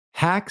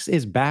Hacks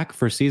is back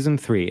for season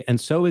 3,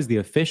 and so is the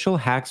official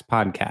Hacks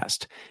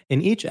podcast.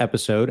 In each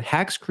episode,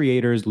 Hacks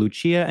creators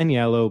Lucia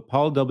Aniello,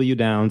 Paul W.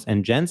 Downs,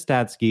 and Jen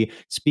Statsky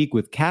speak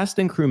with cast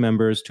and crew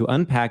members to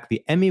unpack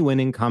the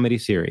Emmy-winning comedy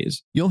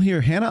series. You'll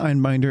hear Hannah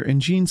Einbinder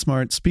and Gene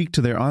Smart speak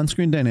to their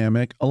on-screen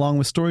dynamic, along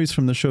with stories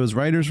from the show's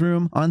writer's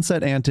room,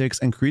 on-set antics,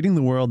 and creating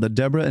the world that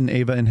Deborah and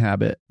Ava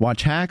inhabit.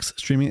 Watch Hacks,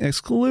 streaming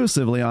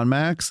exclusively on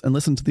Max, and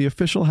listen to the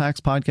official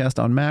Hacks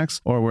podcast on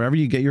Max or wherever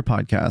you get your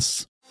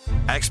podcasts.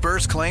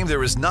 Experts claim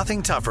there is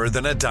nothing tougher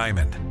than a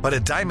diamond. But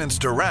at Diamonds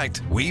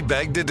Direct, we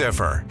beg to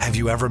differ. Have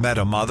you ever met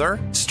a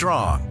mother?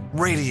 Strong,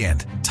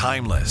 radiant,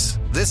 timeless.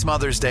 This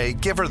Mother's Day,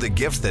 give her the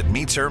gift that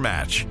meets her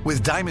match.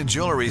 With diamond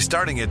jewelry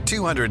starting at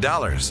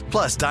 $200.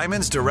 Plus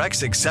Diamonds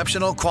Direct's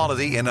exceptional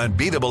quality and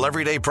unbeatable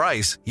everyday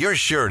price, you're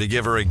sure to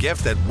give her a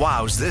gift that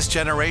wows this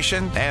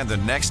generation and the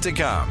next to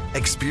come.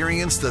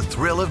 Experience the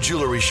thrill of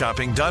jewelry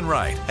shopping done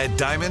right at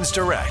Diamonds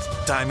Direct.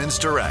 Diamonds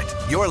Direct.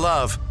 Your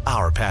love,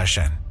 our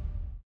passion.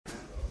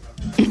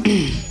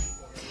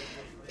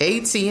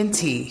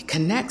 AT&T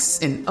connects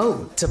an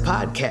ode to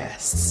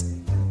podcasts.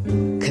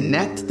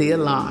 Connect the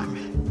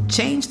alarm.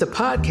 Change the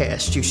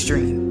podcast you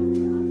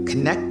stream.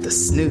 Connect the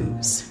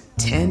snooze.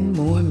 10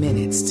 more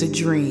minutes to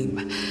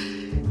dream.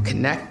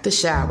 Connect the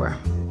shower.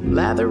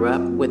 Lather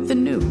up with the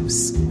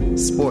news.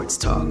 Sports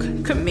talk,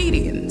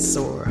 comedians,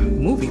 or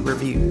movie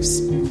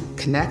reviews.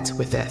 Connect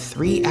with that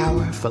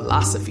 3-hour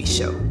philosophy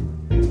show.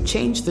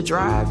 Change the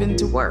drive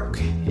into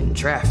work in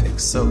traffic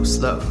so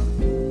slow.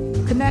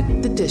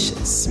 Connect the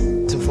dishes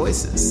to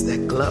voices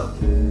that glow.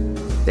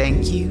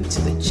 Thank you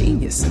to the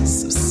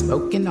geniuses of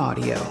spoken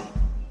audio.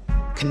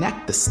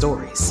 Connect the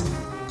stories.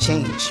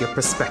 Change your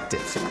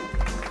perspective.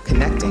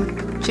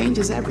 Connecting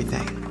changes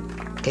everything.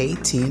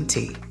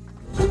 AT&T.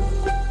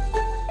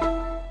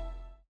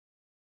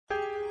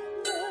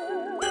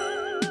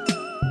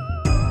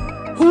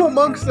 Who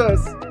amongst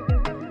us,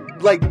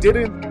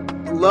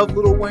 didn't love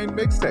Lil Wayne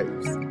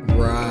mixtapes?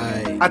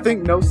 Right. I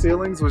think No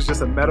Ceilings was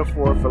just a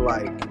metaphor for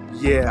I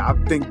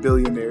think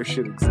billionaires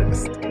should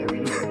exist.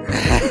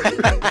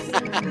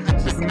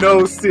 Just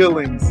no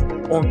ceilings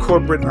on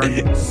corporate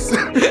earnings.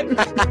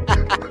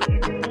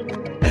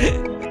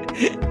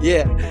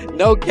 Yeah,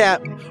 no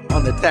cap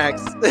on the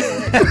tax.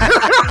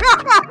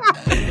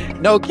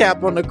 No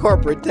cap on the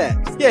corporate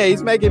tax. Yeah,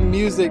 he's making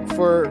music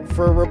for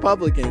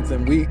Republicans,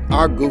 and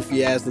our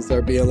goofy asses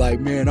are being like,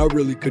 man, I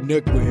really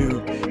connect with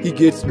him. He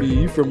gets me.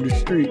 He from the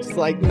streets.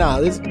 Like, nah,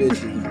 this bitch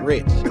is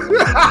rich.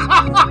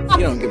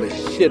 He don't give a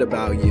shit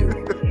about you.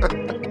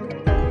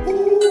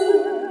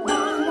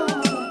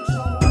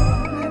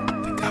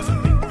 The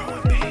government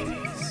growing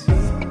babies.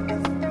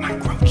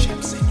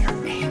 Microchips in your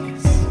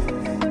anus.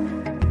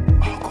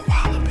 All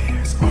koala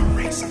bears are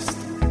racist.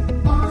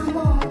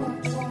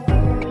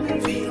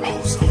 The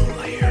ozone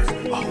layer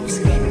owes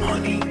me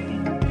money.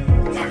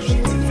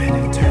 Martians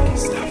invented turkey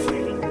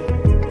stuffing.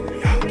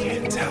 Y'all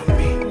can't tell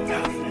me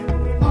nothing.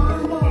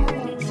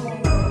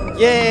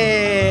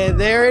 Yeah,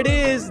 there it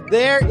is.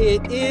 There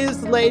it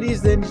is,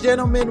 ladies and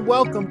gentlemen.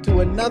 Welcome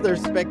to another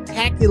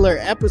spectacular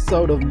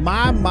episode of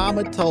My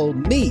Mama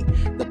Told Me,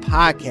 the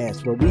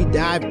podcast where we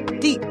dive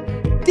deep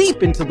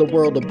into the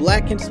world of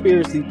Black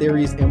conspiracy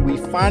theories, and we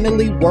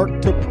finally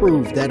work to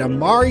prove that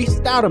Amari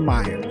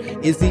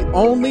Stoudemire is the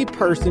only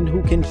person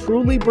who can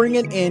truly bring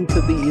an end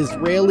to the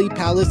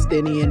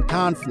Israeli-Palestinian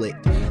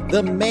conflict.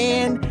 The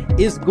man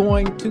is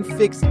going to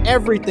fix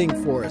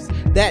everything for us.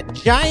 That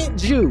giant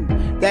Jew,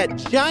 that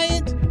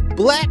giant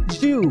Black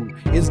Jew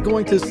is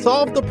going to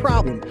solve the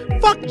problem.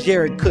 Fuck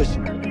Jared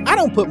Kushner. I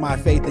don't put my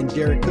faith in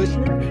Jared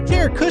Kushner.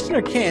 Jared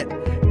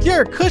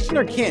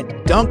Kushner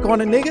can't dunk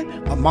on a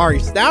nigga. Amari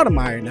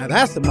Stoudemire, now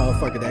that's the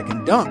motherfucker that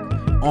can dunk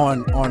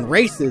on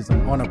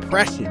racism, on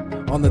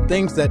oppression, on the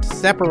things that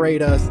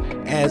separate us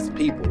as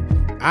people.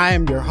 I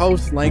am your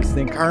host,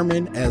 Langston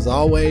Kerman. As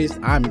always,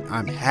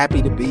 I'm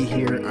happy to be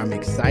here. I'm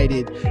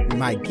excited.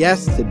 My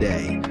guest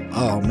today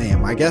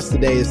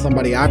is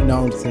somebody I've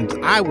known since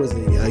I was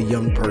a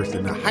young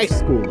person, a high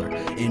schooler,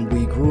 and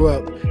we grew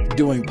up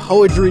doing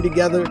poetry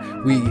together.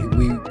 We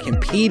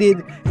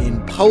competed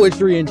in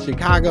poetry in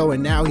Chicago,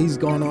 and now he's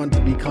gone on to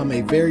become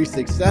a very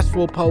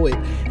successful poet.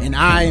 And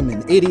I am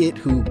an idiot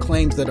who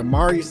claims that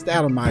Amari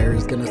Stoudemire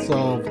is going to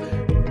solve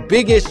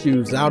big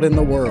issues out in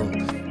the world.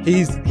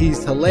 He's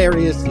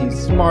hilarious,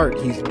 he's smart,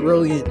 he's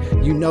brilliant.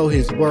 You know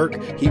his work.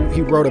 He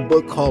wrote a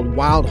book called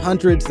Wild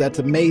Hundreds. That's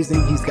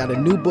amazing. He's got a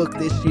new book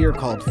this year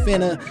called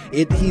Finna.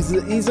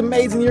 He's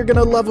amazing. You're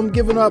gonna love him.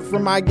 Giving up for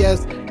my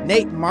guest,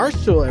 Nate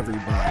Marshall,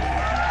 everybody.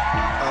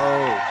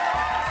 Oh.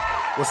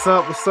 What's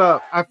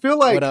up? I feel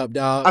like what up,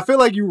 dog? I feel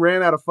like you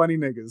ran out of funny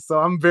niggas, so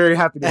I'm very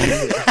happy to be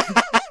here.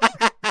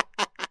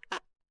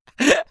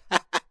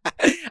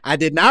 I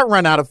did not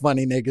run out of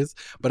funny niggas,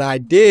 but I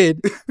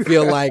did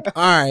feel like,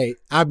 all right,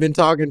 I've been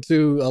talking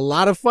to a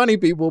lot of funny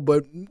people,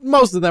 but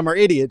most of them are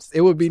idiots. It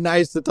would be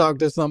nice to talk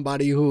to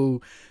somebody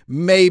who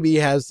maybe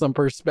has some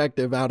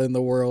perspective out in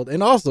the world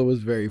and also is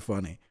very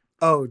funny.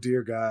 Oh,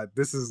 dear God.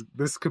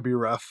 This could be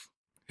rough.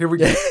 Here we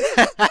go.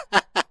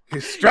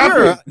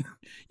 Extravagant.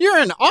 You're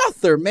an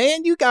author,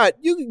 man. You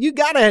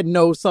gotta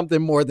know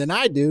something more than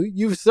I do.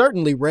 You've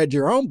certainly read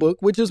your own book,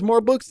 which is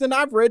more books than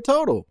I've read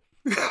total.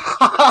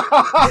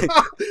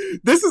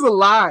 This is a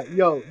lie.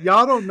 Yo,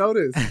 y'all don't know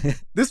this.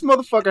 This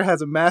motherfucker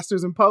has a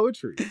master's in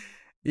poetry.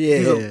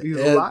 Yeah. He's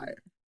a liar.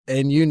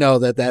 And you know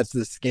that that's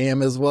the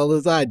scam as well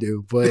as I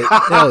do. But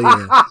hell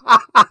yeah,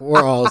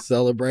 we're all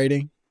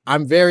celebrating.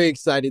 I'm very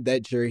excited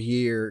that you're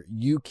here.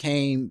 You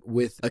came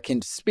with a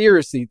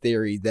conspiracy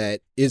theory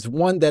that is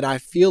one that I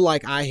feel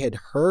like I had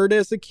heard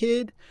as a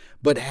kid,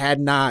 but had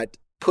not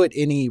put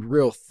any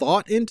real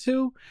thought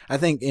into. I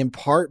think in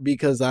part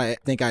because I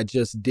think I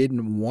just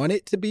didn't want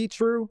it to be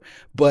true.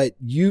 But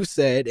you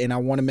said, and I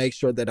want to make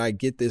sure that I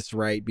get this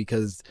right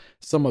because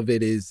some of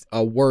it is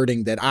a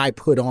wording that I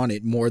put on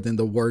it more than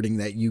the wording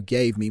that you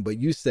gave me. But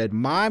you said,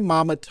 my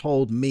mama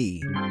told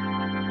me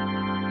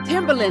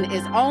Timberland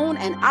is owned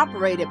and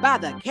operated by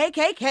the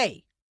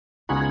KKK.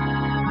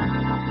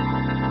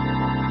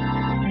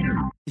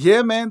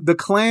 Yeah, man. The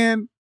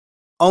Klan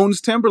owns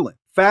Timberland.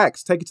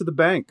 Facts. Take it to the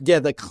bank. Yeah,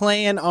 the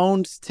Klan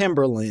owns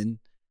Timberland,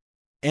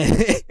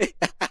 and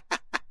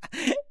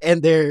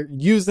and they're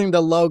using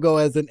the logo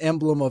as an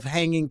emblem of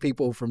hanging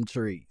people from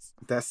trees.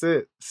 That's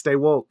it. Stay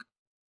woke.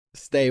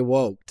 Stay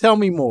woke. Tell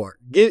me more.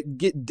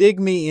 Dig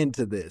me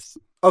into this.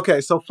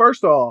 Okay, so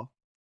first off,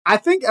 I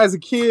think as a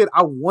kid,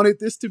 I wanted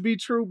this to be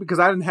true because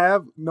I didn't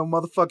have no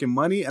motherfucking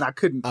money and I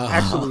couldn't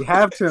actually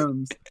have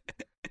Timbs.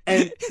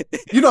 And,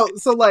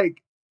 so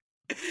like,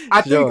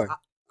 I think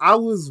I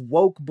was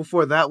woke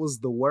before that was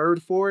the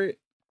word for it.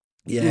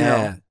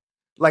 Yeah.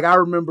 Like I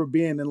remember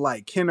being in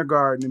like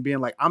kindergarten and being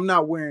like, I'm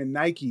not wearing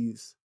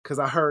Nikes because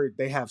I heard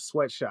they have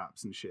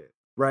sweatshops and shit.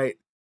 Right.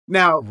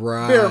 Now,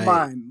 bear in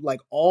mind, like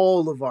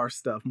all of our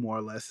stuff more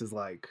or less is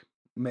like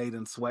made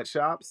in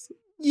sweatshops.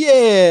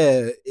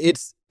 Yeah,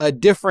 it's a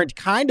different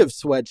kind of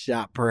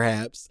sweatshop,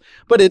 perhaps,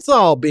 but it's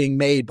all being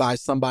made by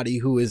somebody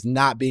who is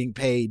not being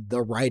paid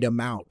the right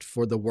amount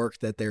for the work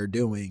that they're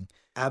doing.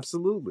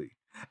 Absolutely.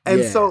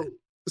 And so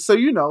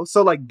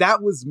like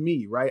that was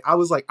me, right? I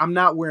was like, I'm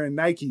not wearing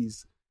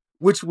Nikes,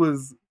 which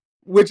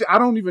I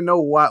don't even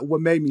know what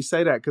made me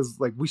say that because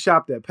like we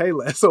shopped at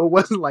Payless, so it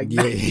wasn't like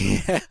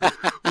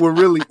Nikes were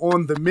really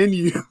on the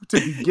menu to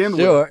begin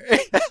with.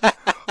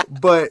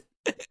 But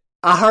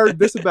I heard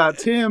this about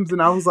Tim's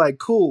and I was like,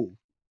 cool.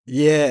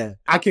 Yeah.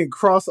 I can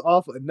cross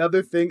off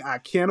another thing I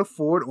can't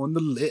afford on the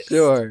list.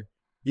 Sure.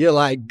 You're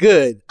like,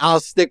 good. I'll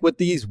stick with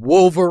these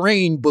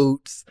Wolverine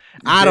boots.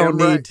 I don't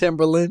need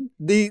Timberland.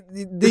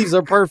 These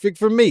are perfect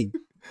for me.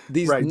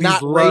 These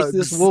not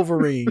racist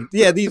Wolverine.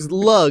 Yeah, these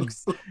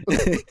lugs.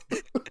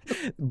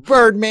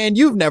 Birdman,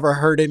 you've never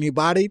hurt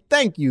anybody.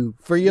 Thank you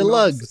for your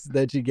lugs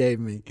that you gave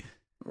me.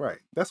 Right.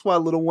 That's why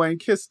Lil Wayne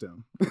kissed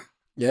him.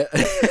 Yeah.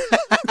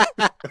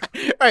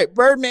 Right.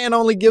 Birdman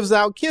only gives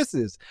out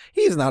kisses.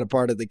 He's not a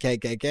part of the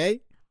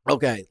KKK.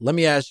 Okay. Let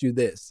me ask you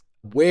this.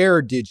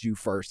 Where did you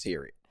first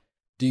hear it?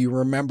 Do you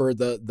remember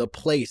the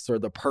place or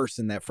the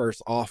person that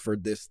first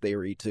offered this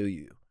theory to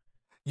you?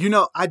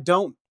 I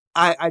don't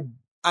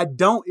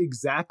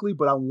exactly,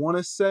 but I want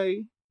to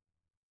say,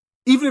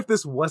 even if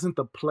this wasn't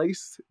the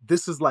place,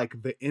 this is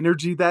like the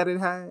energy that it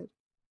had.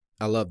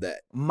 I love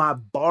that. My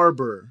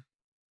barber,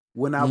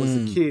 when I was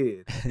a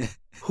kid,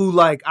 who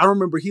like, I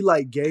remember he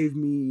like gave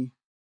me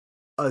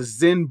a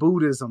Zen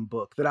Buddhism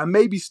book that I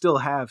maybe still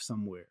have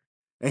somewhere.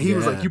 And he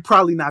was like, you're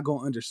probably not going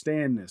to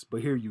understand this,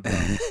 but here you go.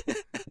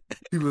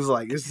 He was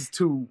like, this is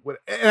too...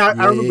 And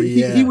I remember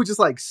he would just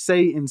like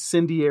say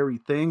incendiary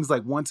things.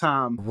 Like one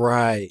time,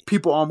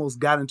 people almost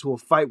got into a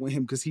fight with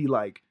him because he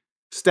like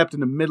stepped in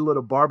the middle of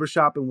the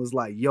barbershop and was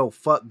like, yo,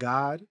 fuck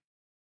God.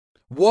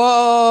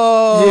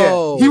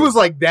 Whoa. Yeah, he was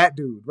like that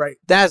dude, right?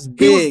 That's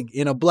big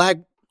in a black...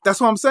 That's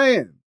what I'm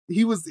saying.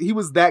 He was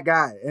that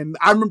guy. And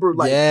I remember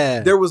like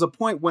there was a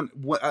point when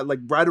like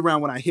right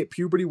around when I hit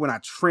puberty, when I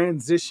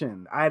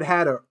transitioned, I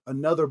had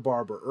another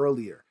barber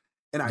earlier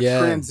and I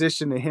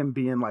transitioned to him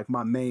being like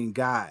my main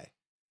guy.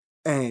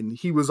 And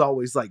he was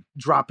always like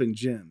dropping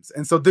gems.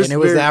 And so this it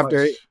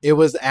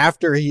was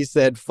after he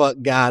said fuck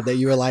God that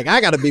you were like, I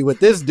gotta be with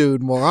this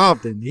dude more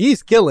often.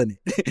 He's killing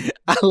it.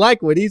 I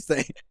like what he's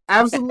saying.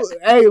 Absolutely.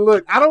 Hey,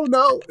 look, I don't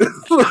know.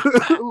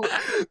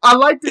 I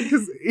liked it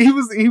because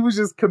he was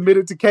just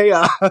committed to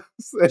chaos.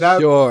 And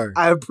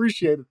I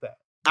appreciated that.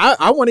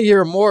 I want to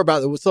hear more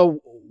about it.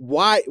 So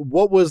what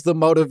was the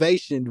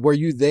motivation? Were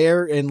you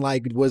there and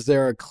like, was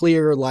there a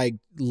clear like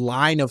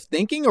line of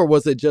thinking, or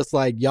was it just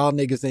like y'all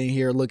niggas in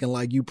here looking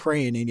like you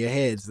praying in your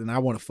heads and I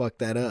want to fuck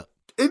that up?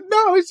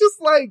 No, it's just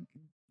like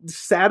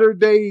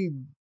Saturday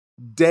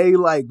day,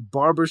 like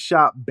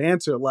barbershop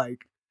banter,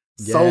 like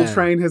Soul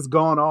Train has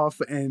gone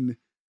off and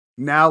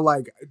now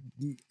like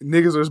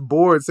niggas are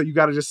bored. So you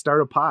got to just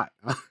start a pot.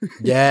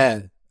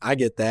 Yeah. I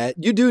get that.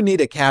 You do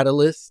need a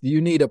catalyst.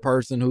 You need a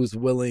person who's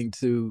willing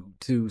to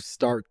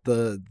start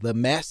the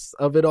mess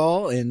of it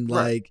all. And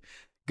like,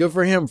 good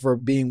for him for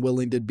being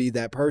willing to be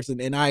that person.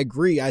 And I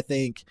agree. I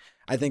think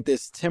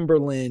this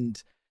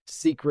Timberland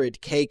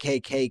secret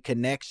KKK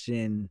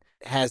connection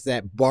has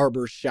that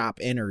barbershop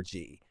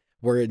energy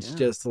where it's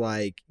just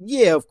like,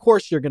 yeah, of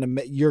course you're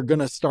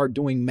gonna start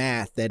doing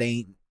math that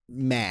ain't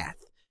math.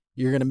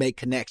 You're gonna make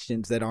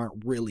connections that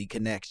aren't really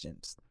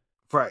connections.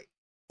 Right.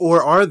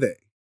 Or are they?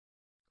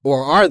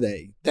 Or are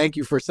they? Thank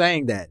you for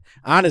saying that.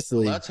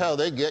 Honestly, That's how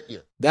they get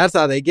you. that's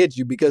how they get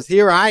you, because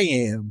here I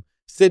am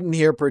sitting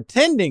here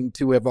pretending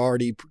to have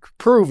already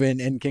proven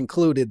and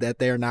concluded that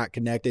they're not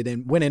connected,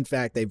 and when in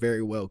fact they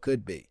very well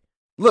could be.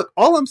 Look,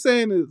 all I'm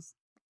saying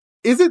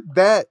is it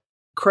that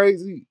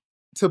crazy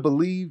to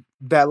believe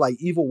that like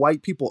evil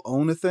white people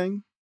own a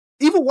thing?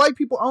 Evil white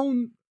people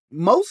own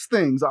most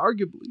things,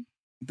 arguably.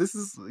 This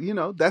is,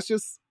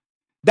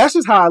 that's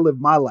just how I live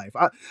my life.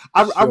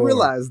 I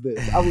realized this.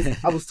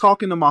 I was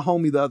talking to my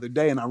homie the other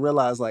day, and I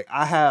realized like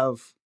I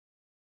have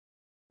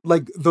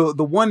like the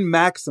one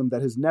maxim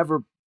that has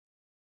never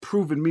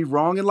proven me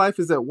wrong in life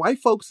is that white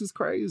folks is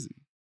crazy.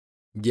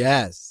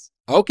 Yes.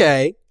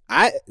 Okay.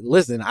 I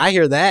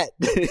hear that.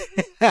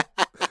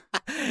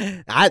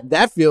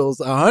 That feels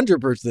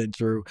 100%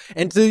 true.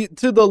 And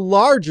to the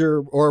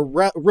larger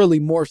or really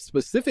more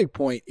specific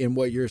point in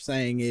what you're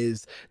saying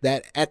is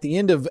that at the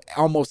end of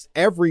almost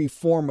every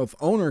form of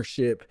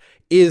ownership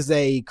is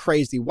a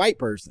crazy white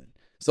person.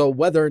 So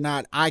whether or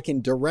not I can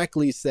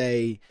directly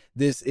say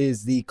this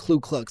is the Ku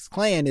Klux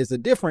Klan is a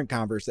different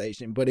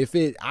conversation. But if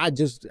it's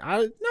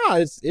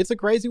a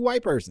crazy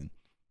white person.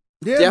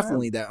 Yeah,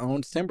 definitely that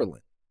owns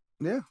Timberland.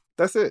 Yeah,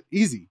 that's it.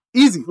 Easy.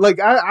 Like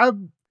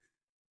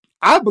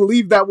I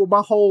believe that with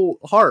my whole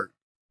heart.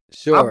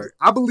 Sure.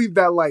 I believe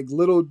that like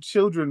little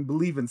children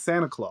believe in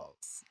Santa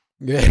Claus.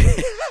 Yeah.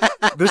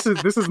 This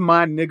is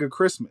my nigga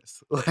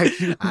Christmas. Like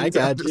I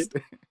got you.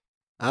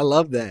 I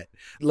love that.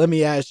 Let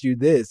me ask you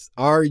this.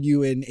 Are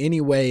you in any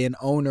way an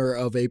owner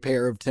of a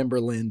pair of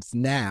Timberlands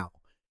now?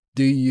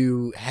 Do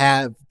you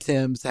have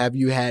Tims? Have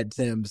you had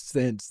Tims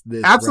since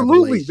this?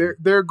 Absolutely. Revelation?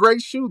 They're a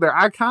great shoe. They're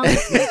iconic.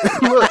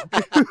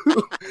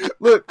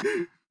 Look,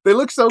 they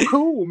look so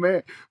cool,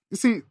 man. You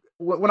see,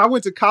 when I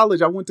went to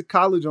college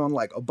on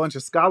like a bunch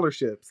of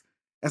scholarships.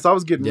 And so I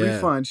was getting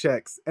refund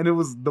checks, and it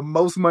was the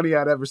most money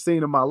I'd ever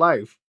seen in my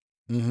life.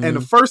 Mm-hmm. And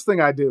the first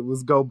thing I did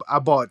was I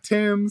bought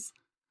Tims.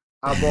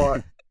 I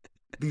bought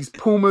these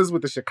Pumas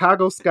with the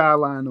Chicago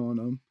skyline on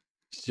them.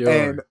 Sure.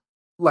 And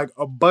like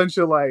a bunch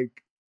of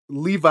like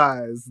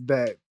Levi's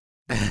that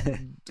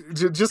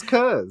just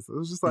cuz. It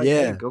was just like,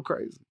 yeah, go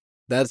crazy.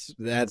 That's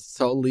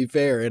totally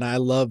fair. And I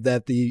love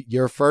that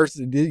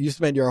you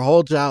spend your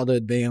whole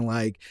childhood being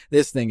like,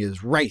 this thing is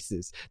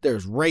racist.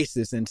 There's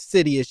racist,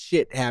 insidious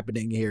shit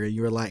happening here. And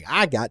you're like,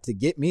 I got to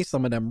get me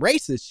some of them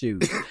racist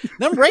shoes.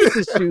 Them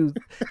racist shoes,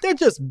 they're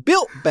just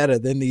built better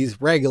than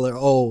these regular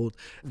old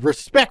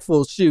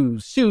respectful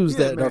shoes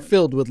that are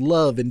filled with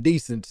love and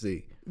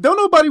decency. Don't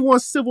nobody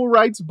want civil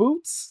rights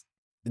boots?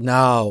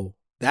 No,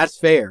 that's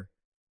fair.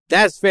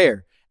 That's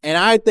fair. And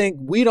I think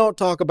we don't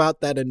talk about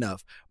that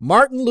enough.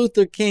 Martin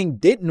Luther King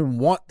didn't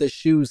want the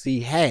shoes he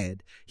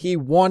had. He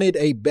wanted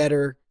a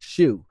better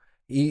shoe.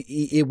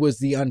 It was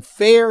the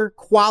unfair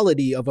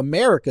quality of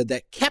America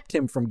that kept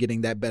him from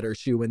getting that better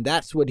shoe. And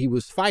that's what he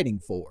was fighting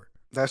for.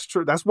 That's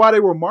true. That's why they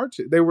were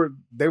marching. They were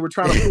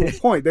trying to prove a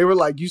point. They were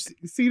like, you see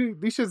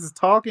these shits is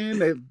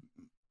talking.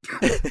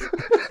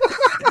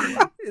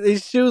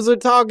 These shoes are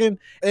talking,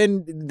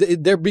 and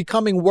they're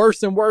becoming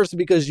worse and worse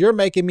because you're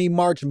making me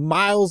march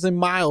miles and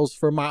miles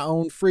for my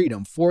own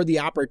freedom, for the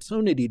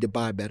opportunity to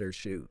buy better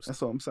shoes. That's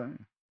what I'm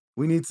saying.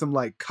 We need some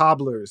like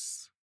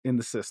cobblers in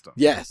the system.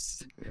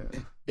 Yes,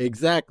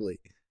 exactly.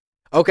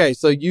 Okay,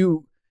 so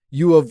you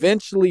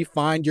eventually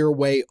find your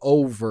way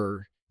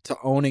over to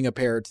owning a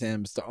pair of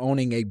Timbs, to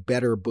owning a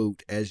better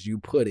boot, as you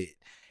put it.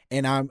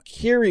 And I'm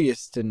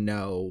curious to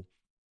know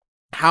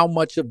how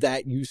much of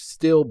that you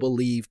still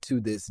believe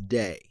to this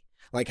day.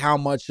 Like how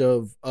much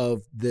of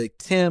the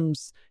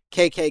Timbs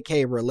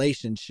KKK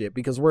relationship,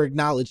 because we're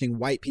acknowledging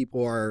white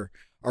people are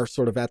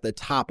sort of at the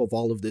top of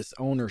all of this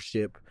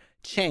ownership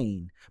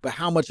chain, but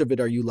how much of it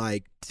are you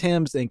like,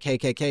 Timbs and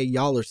KKK,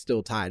 y'all are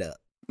still tied up?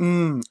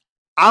 I'm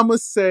gonna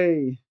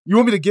say, you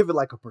want me to give it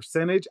like a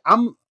percentage?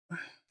 I'm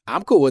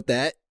cool with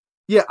that.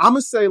 Yeah, I'm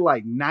gonna say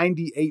like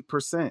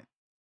 98%.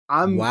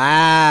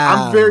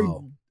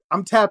 Wow.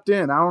 I'm tapped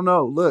in. I don't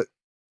know. Look.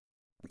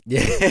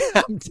 Yeah,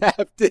 I'm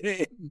tapped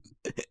in.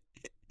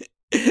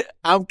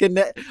 I'm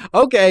connected.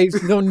 Okay,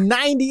 so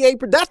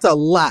 98%. That's a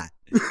lot.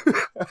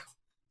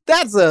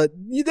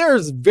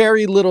 There's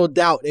very little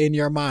doubt in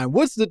your mind.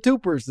 What's the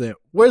 2%?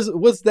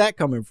 What's that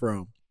coming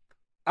from?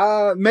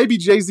 Maybe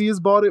Jay-Z has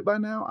bought it by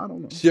now. I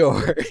don't know.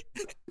 Sure.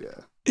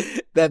 Yeah.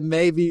 That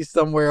maybe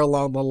somewhere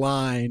along the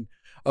line,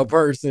 a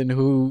person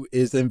who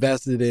is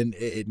invested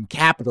in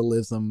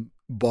capitalism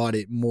bought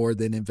it more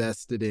than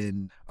invested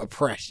in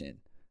oppression.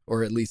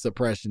 Or at least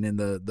oppression in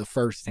the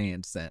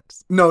first-hand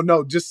sense.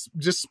 No, just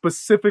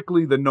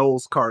specifically the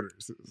Knowles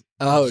Carters.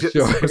 Oh,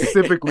 sure.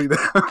 Specifically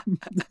them.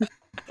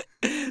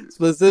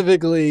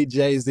 Specifically,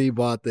 Jay-Z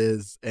bought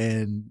this,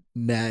 and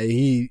now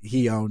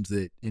he owns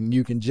it. And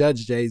you can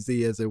judge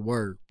Jay-Z as it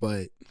were,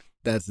 but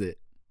that's it.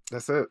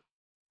 That's it.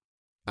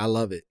 I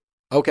love it.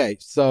 Okay,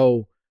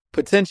 so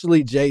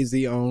potentially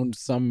Jay-Z owned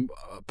some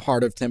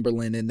part of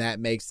Timberland, and that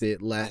makes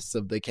it less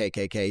of the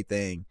KKK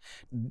thing.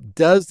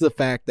 Does the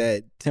fact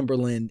that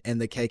Timberland and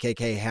the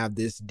KKK have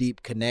this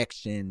deep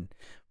connection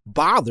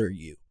bother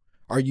you?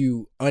 Are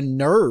you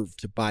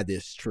unnerved by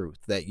this truth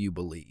that you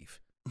believe?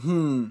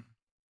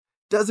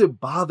 Does it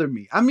bother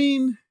me? I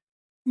mean,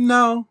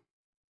 no.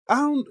 I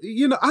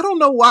don't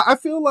know why. I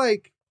feel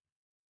like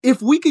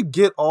if we could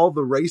get all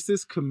the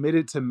racists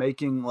committed to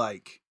making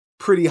like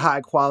pretty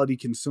high quality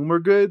consumer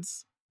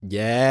goods,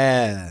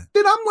 yeah,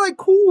 then I'm like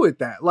cool with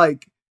that.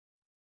 Like,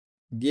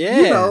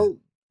 yeah,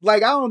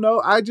 like, I don't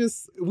know.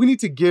 We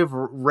need to give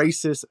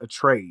racists a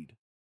trade.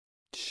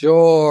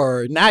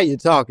 Sure. Now you're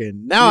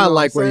talking. Now I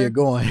like where you're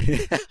going.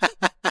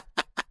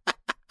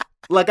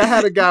 Like, I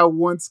had a guy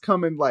once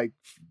come and like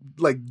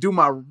do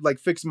my, like,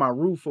 fix my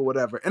roof or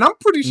whatever. And I'm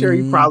pretty sure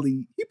he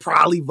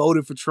probably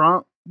voted for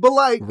Trump. But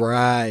like,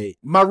 right,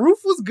 my roof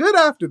was good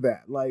after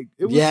that. Like,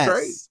 it was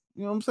great.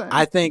 You know what I'm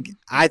saying?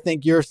 I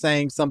think you're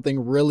saying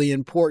something really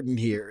important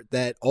here,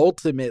 that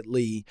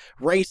ultimately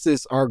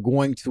racists are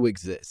going to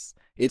exist.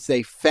 It's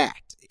a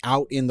fact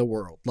out in the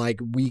world.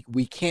 Like,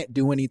 we can't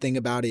do anything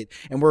about it.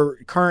 And we're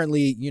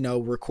currently,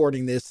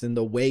 recording this in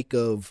the wake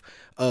of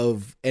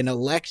an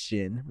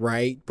election,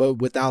 right? But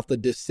without the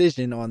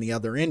decision on the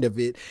other end of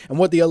it. And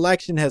what the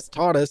election has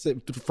taught us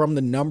from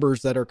the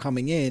numbers that are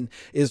coming in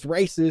is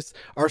racists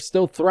are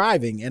still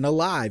thriving and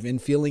alive and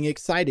feeling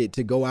excited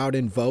to go out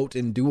and vote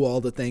and do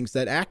all the things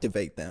that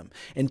activate them.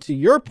 And to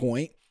your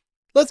point,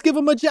 let's give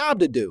them a job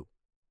to do.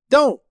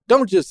 Don't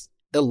just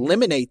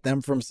eliminate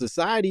them from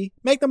society.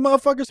 Make the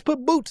motherfuckers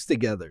put boots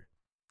together.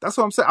 That's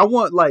what I'm saying. I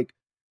want like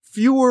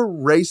fewer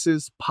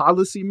racist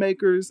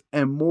policymakers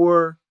and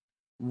more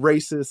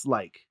racist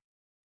like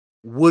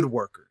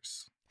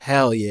woodworkers.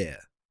 Hell yeah.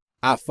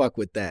 I fuck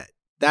with that.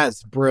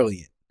 That's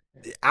brilliant.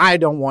 I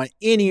don't want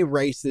any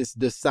racist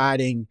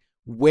deciding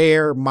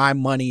where my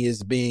money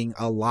is being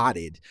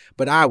allotted,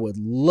 but I would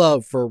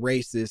love for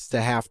racists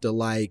to have to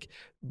like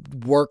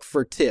work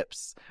for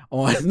tips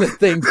on the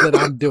things that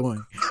I'm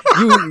doing.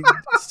 You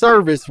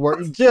service work,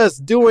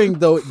 just doing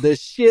the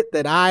shit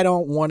that I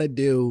don't want to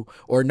do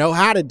or know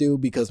how to do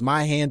because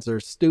my hands are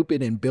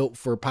stupid and built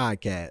for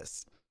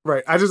podcasts.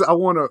 Right. I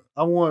want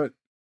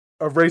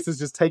a racist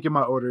just taking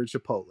my order at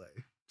Chipotle.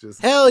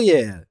 Just hell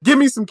yeah. Give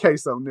me some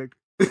queso, Nick.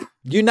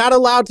 You're not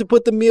allowed to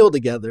put the meal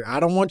together.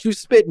 I don't want you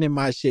spitting in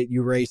my shit,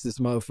 you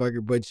racist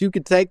motherfucker, but you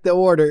could take the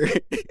order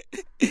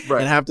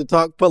and have to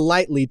talk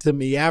politely to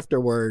me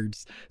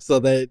afterwards so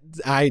that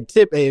I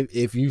tip.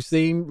 If you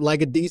seem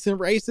like a decent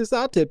racist,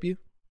 I'll tip you.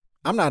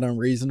 I'm not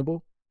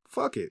unreasonable.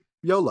 Fuck it.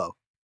 YOLO.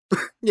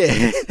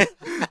 Yeah.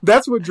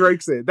 That's what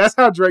Drake said. That's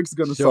how Drake's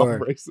going to solve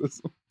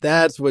racism.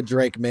 That's what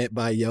Drake meant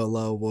by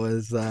YOLO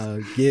was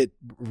get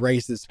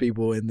racist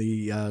people in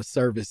the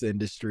service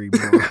industry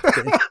more.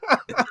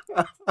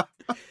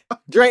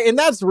 Drake, and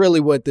that's really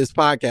what this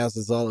podcast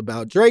is all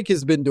about. Drake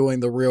has been doing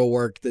the real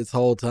work this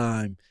whole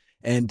time,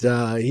 and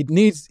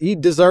he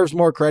deserves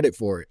more credit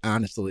for it,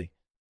 honestly.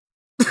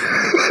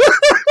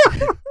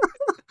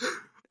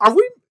 How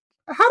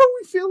do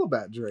we feel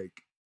about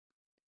Drake?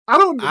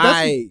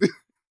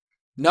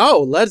 No,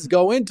 let's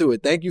go into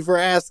it. Thank you for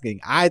asking.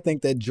 I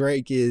think that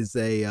Drake is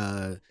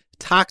a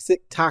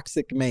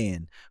toxic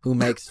man who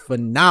makes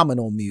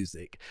phenomenal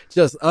music,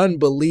 just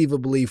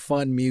unbelievably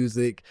fun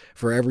music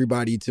for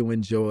everybody to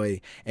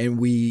enjoy. And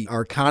we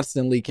are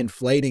constantly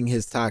conflating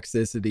his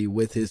toxicity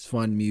with his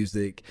fun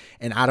music.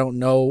 And I don't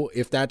know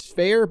if that's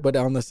fair, but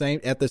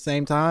at the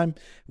same time,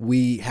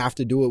 we have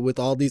to do it with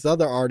all these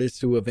other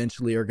artists who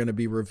eventually are going to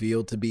be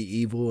revealed to be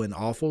evil and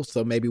awful.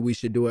 So maybe we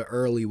should do it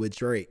early with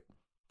Drake.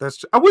 That's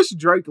true. I wish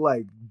Drake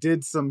like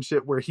did some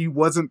shit where he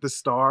wasn't the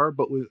star,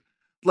 but was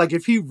like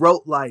if he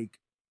wrote like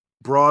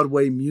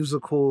Broadway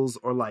musicals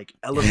or like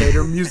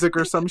elevator music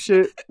or some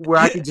shit where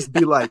I could just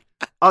be like,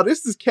 oh,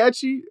 this is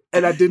catchy,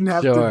 and I didn't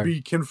have to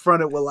be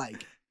confronted with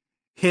like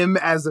him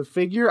as a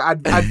figure.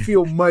 I'd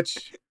feel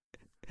much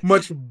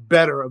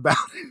better about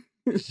it.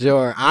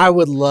 Sure. I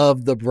would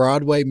love the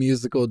Broadway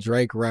musical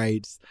Drake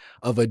writes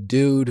of a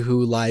dude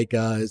who like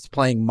is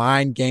playing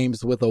mind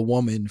games with a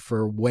woman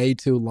for way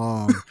too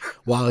long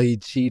while he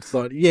cheats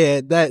on.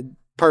 Yeah, that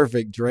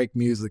perfect Drake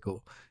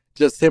musical.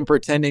 Just him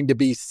pretending to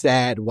be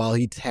sad while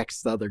he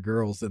texts other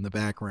girls in the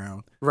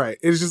background. Right.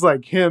 It's just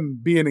like him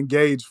being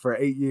engaged for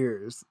 8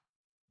 years.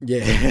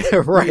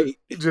 Yeah, right.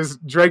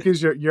 Just Drake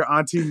is your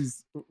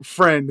auntie's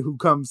friend who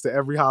comes to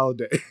every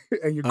holiday,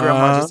 and your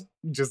grandma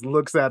just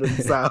looks at him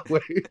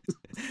sideways.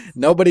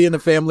 Nobody in the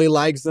family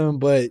likes him,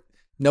 but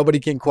nobody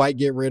can quite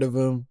get rid of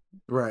him.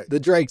 Right. The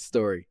Drake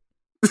story.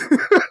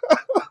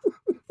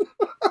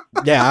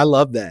 Yeah, I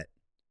love that.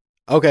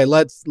 Okay,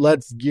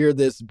 let's gear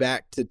this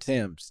back to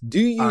Tems. Do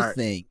you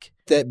think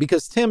that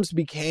because Tems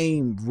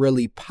became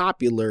really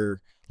popular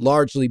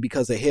largely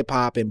because of hip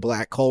hop and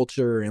black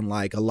culture and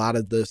like a lot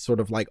of the sort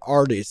of like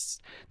artists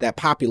that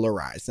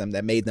popularized them,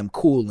 that made them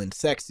cool and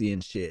sexy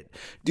and shit,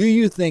 do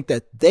you think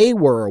that they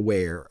were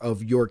aware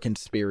of your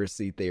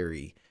conspiracy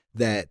theory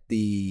that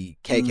the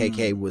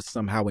KKK was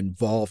somehow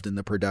involved in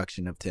the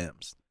production of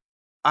Tems?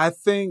 I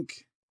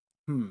think,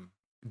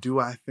 do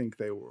I think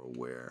they were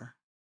aware?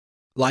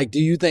 Like, do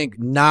you think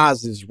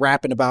Nas is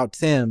rapping about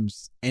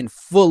Tim's and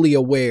fully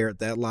aware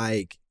that,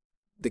 like,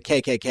 the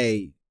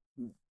KKK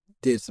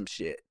did some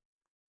shit?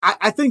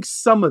 I think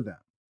some of them,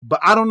 but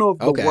I don't know if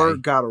the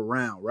word got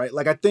around, right?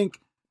 Like, I think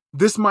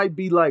this might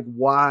be, like,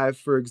 why,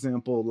 for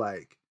example,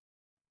 like,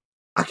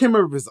 I can't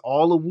remember if it's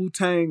all of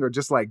Wu-Tang or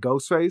just, like,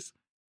 Ghostface,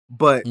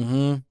 but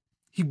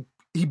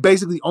he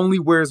basically only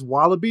wears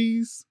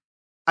wallabies.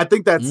 I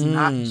think that's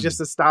not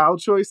just a style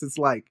choice. It's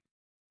like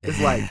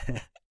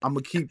I'm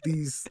gonna keep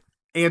these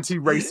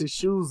anti-racist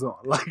shoes on.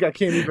 Like, I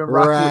can't even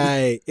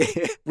rock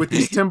with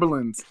these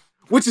Timberlands,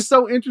 which is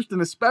so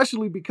interesting,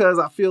 especially because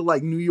I feel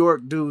like New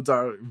York dudes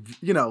are,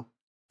 you know,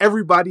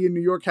 everybody in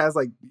New York has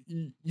like,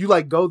 you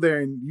like go there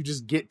and you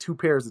just get 2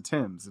 pairs of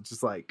Timbs. It's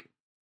just like,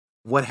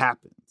 what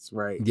happens,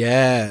 right?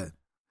 Yeah.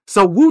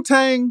 So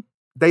Wu-Tang,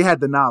 they had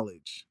the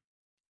knowledge.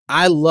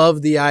 I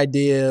love the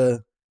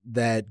idea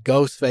that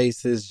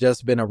Ghostface has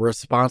just been a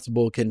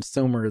responsible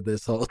consumer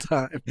this whole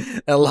time.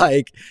 And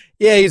like,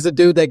 yeah, he's a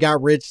dude that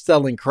got rich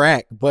selling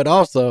crack, but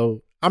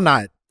also I'm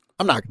not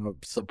going to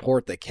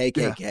support the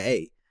KKK.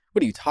 Yeah.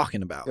 What are you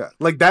talking about? Yeah.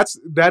 Like that's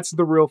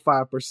the real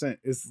 5%.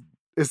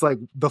 It's like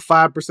the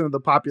 5% of the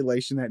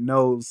population that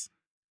knows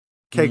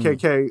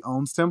KKK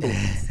owns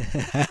Timberlands.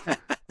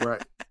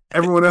 Right.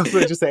 Everyone else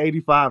is just an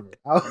 85er.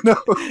 I don't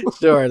know.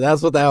 Sure.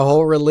 That's what that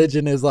whole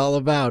religion is all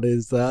about,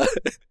 is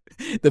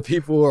the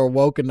people who are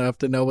woke enough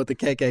to know what the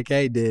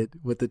KKK did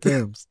with the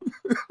Timbs.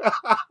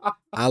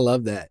 I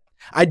love that.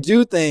 I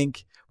do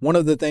think one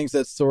of the things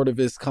that sort of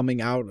is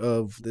coming out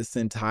of this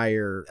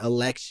entire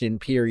election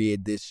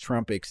period, this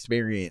Trump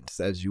experience,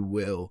 as you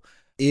will,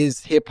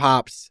 is hip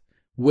hop's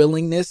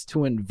willingness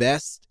to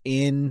invest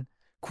in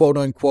quote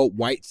unquote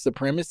white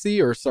supremacy,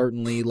 or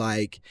certainly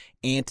like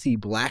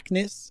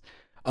anti-blackness.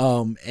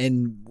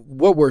 And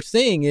what we're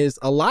seeing is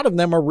a lot of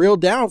them are real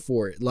down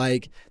for it.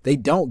 Like, they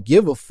don't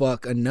give a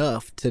fuck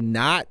enough to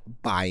not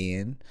buy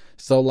in.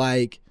 So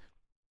like,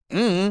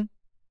 yeah,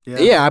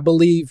 I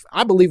believe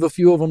a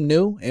few of them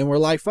knew and were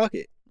like, fuck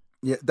it.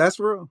 Yeah, that's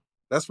real.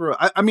 That's real.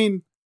 I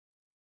mean,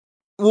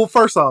 well,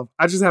 first off,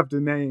 I just have to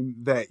name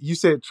that you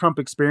said Trump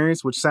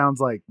experience, which sounds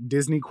like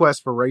Disney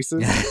Quest for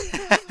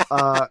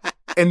racists.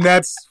 And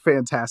that's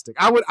fantastic.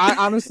 I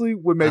honestly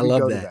would maybe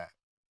go to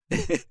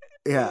that.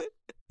 Yeah.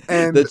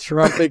 And the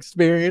Trump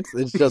experience,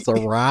 it's just a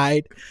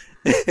ride.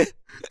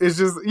 It's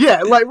just,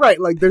 yeah, like, right.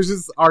 Like, there's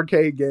just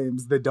arcade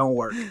games that don't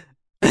work.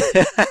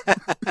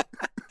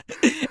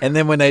 And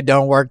then when they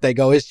don't work, they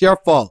go, it's your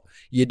fault.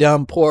 You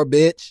dumb poor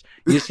bitch.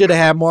 You should have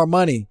had more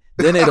money.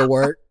 Then it'll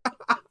work.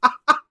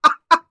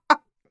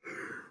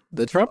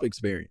 The Trump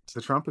experience.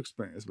 The Trump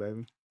experience,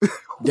 baby.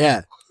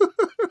 Yeah.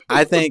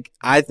 I think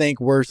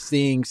we're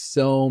seeing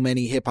so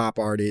many hip hop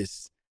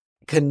artists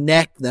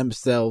connect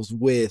themselves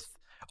with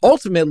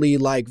ultimately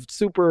like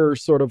super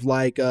sort of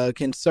like a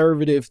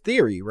conservative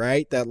theory,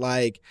 right? That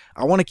like,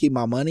 I want to keep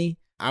my money.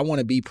 I want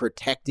to be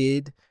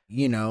protected.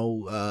 You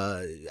know,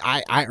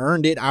 I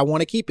earned it. I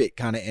want to keep it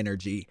kind of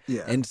energy.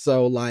 Yeah. And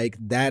so like,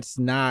 that's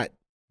not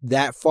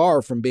that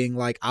far from being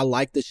like, I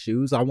like the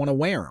shoes. I want to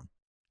wear them.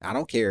 I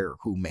don't care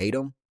who made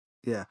them.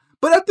 Yeah.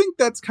 But I think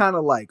that's kind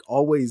of like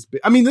always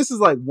been, I mean, this is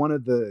like one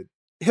of the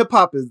hip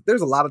hop is,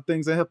 there's a lot of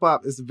things in hip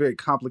hop. It's a very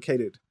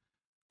complicated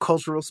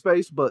cultural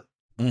space, but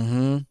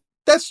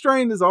that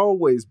strain has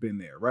always been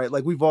there, right?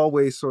 Like, we've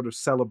always sort of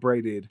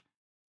celebrated,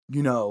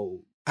 you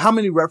know, how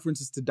many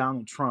references to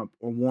Donald Trump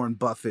or Warren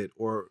Buffett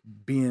or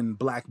being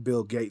Black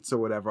Bill Gates or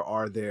whatever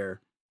are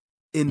there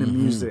in the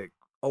music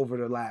over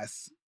the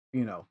last,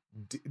 you know,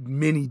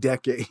 many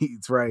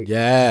decades, right?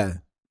 Yeah.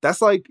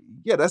 That's like,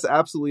 yeah, that's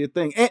absolutely a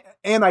thing.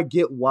 And I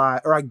get why,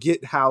 or I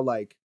get how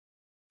like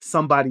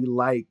somebody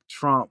like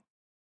Trump,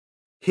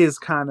 his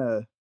kind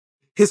of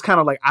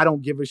like, I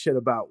don't give a shit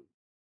about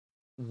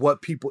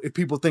what people, if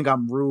people think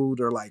I'm rude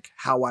or like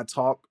how I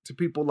talk to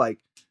people, like,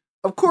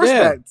 of course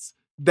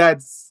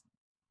that's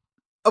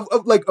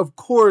of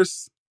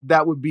course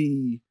that would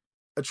be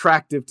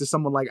attractive to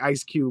someone like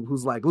Ice Cube,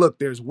 who's like, look,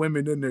 there's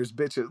women and there's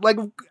bitches. Like,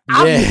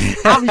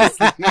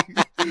 obviously.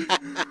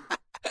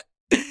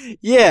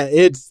 Yeah,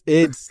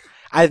 it's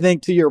I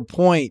think to your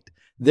point,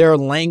 their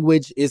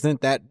language isn't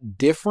that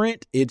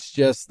different. It's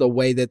just the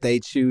way that they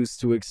choose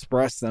to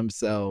express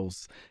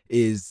themselves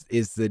is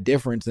the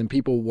difference. And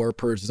people were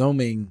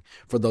presuming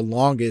for the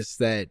longest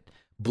that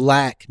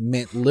black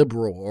meant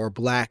liberal, or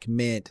black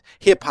meant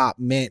hip hop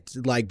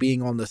meant like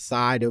being on the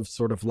side of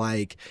sort of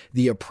like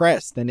the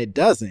oppressed. And it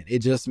doesn't. It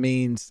just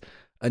means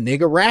a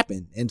nigga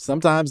rapping. And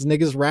sometimes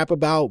niggas rap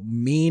about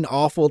mean,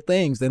 awful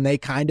things, and they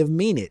kind of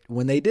mean it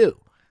when they do.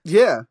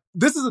 Yeah.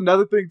 This is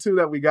another thing too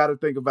that we got to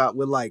think about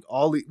with like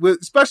all the,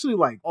 especially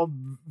like all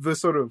the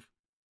sort of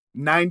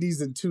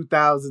 90s and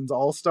 2000s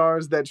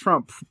all-stars that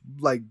Trump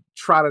like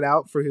trotted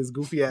out for his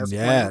goofy ass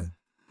plan,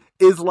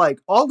 is like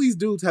all these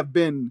dudes have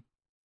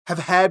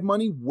had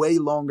money way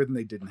longer than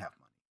they didn't have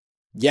money.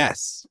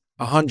 Yes,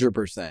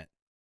 100%.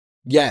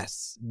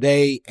 Yes,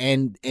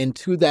 and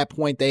to that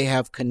point, they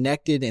have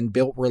connected and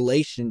built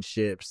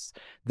relationships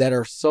that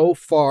are so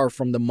far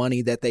from the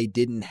money that they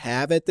didn't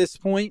have at this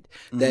point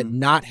that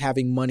not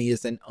having money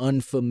is an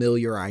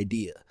unfamiliar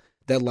idea.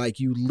 That like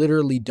you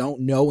literally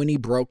don't know any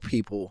broke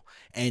people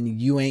and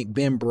you ain't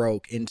been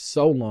broke in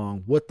so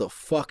long. What the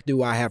fuck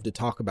do I have to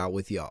talk about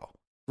with y'all?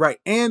 Right.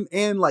 And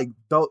like,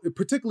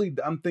 particularly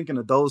I'm thinking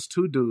of those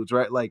two dudes,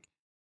 right? Like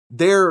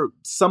they're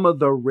some of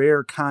the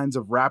rare kinds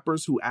of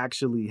rappers who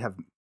actually have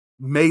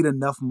made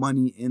enough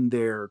money in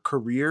their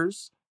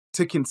careers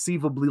to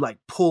conceivably like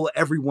pull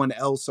everyone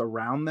else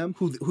around them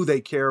who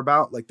they care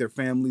about, like their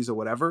families or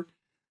whatever,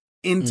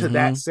 into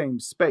that same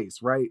space,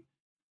 right?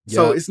 Yep.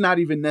 So it's not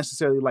even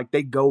necessarily like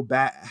they go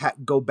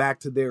back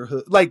to their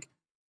hood. Like,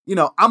 you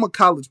know, I'm a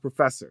college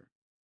professor.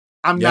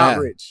 I'm not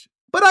rich,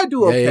 but I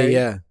do okay.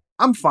 Yeah.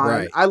 I'm fine.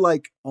 Right. I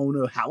like own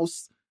a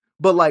house,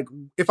 but like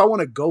if I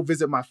want to go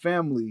visit my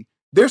family,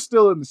 they're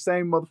still in the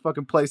same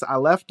motherfucking place I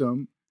left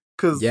them.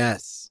 Cause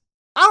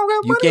I don't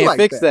have money. You can't like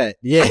fix that.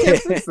 Yeah. I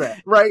can't fix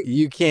that. Right.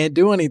 You can't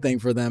do anything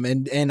for them.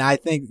 And I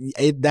think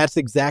that's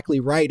exactly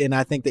right. And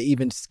I think the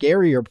even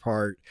scarier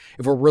part,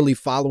 if we're really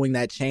following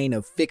that chain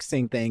of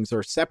fixing things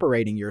or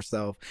separating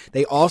yourself,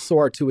 they also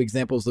are two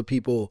examples of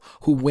people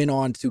who went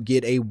on to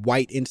get a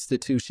white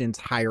institution's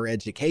higher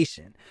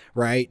education.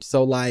 Right.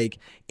 So like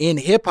in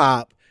hip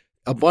hop,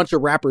 a bunch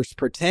of rappers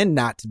pretend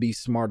not to be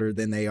smarter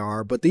than they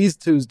are, but these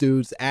two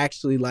dudes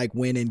actually like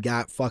went and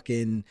got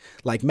fucking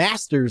like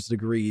master's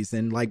degrees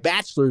and like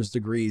bachelor's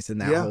degrees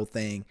and that whole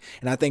thing.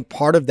 And I think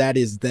part of that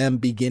is them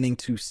beginning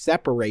to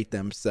separate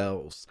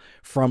themselves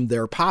from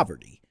their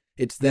poverty.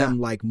 It's them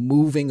like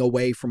moving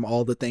away from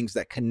all the things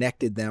that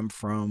connected them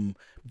from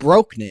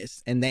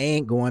brokenness, and they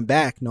ain't going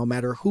back no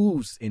matter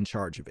who's in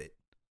charge of it.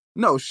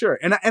 No, sure.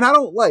 And I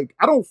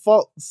don't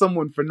fault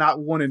someone for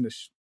not wanting to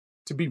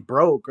be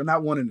broke or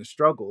not wanting to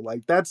struggle.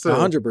 Like that's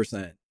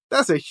 100%.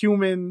 That's a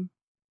human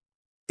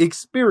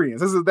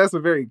experience. That's a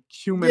very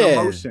human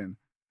emotion.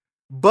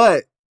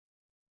 But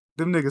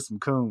them niggas some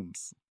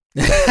coons.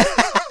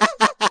 I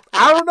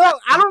don't know.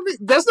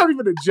 That's not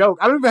even a joke.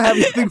 I don't even have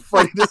anything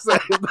funny to say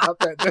about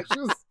that. That's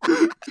just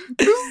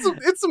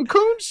it's some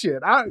coon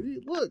shit.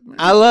 Look, man.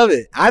 I love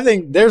it. I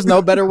think there's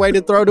no better way to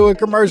throw to a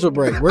commercial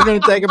break. We're gonna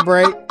take a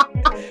break.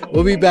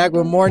 We'll be back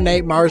with more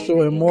Nate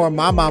Marshall and more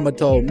My Mama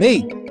Told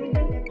Me.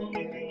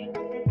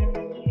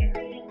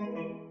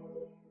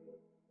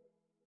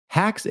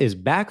 Hacks is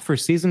back for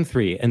season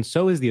 3, and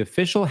so is the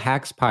official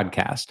Hacks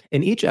podcast.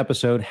 In each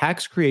episode,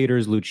 Hacks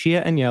creators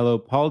Lucia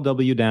Aniello, Paul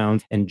W.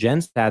 Downs, and Jen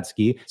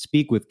Statsky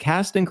speak with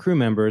cast and crew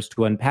members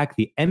to unpack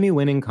the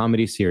Emmy-winning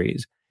comedy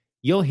series.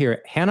 You'll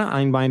hear Hannah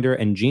Einbinder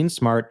and Jean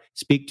Smart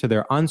speak to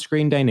their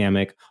on-screen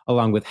dynamic,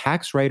 along with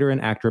Hacks writer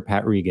and actor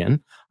Pat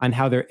Regan, on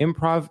how their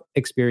improv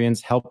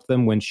experience helped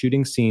them when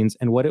shooting scenes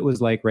and what it was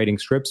like writing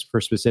scripts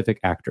for specific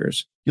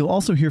actors. You'll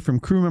also hear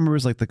from crew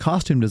members like the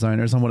costume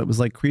designers on what it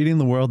was like creating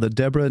the world that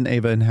Deborah and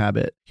Ava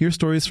inhabit. Hear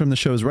stories from the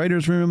show's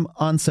writer's room,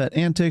 on-set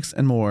antics,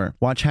 and more.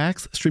 Watch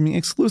Hacks streaming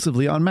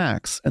exclusively on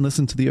Max, and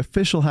listen to the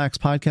official Hacks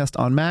podcast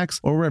on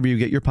Max or wherever you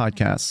get your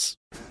podcasts.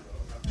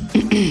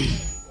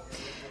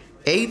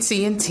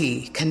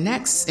 AT&T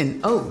connects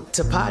an ode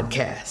to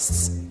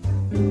podcasts.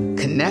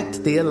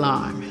 Connect the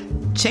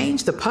alarm.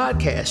 Change the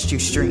podcast you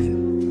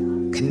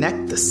stream.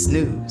 Connect the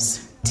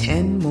snooze.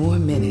 10 more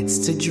minutes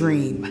to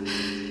dream.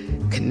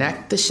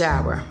 Connect the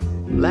shower.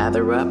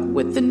 Lather up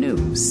with the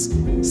news.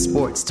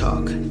 Sports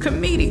talk,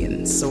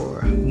 comedians,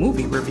 or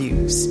movie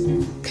reviews.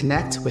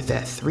 Connect with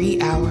that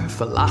 3-hour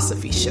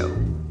philosophy show.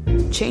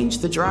 Change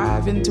the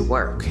drive into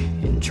work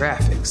in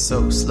traffic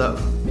so slow.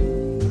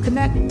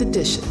 Connect the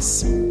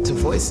dishes to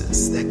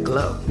voices that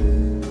glow.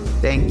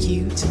 Thank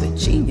you to the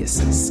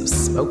geniuses of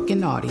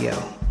spoken audio.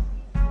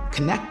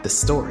 Connect the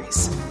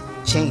stories.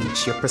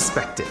 Change your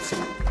perspective.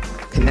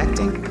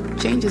 Connecting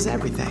changes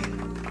everything.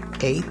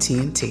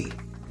 AT&T.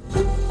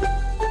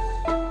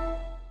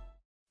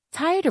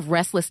 Tired of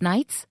restless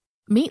nights?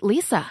 Meet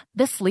Leesa,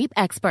 the sleep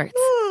experts.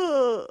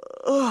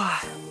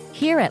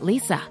 Here at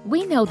Leesa,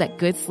 we know that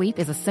good sleep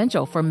is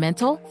essential for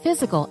mental,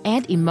 physical,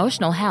 and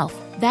emotional health.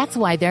 That's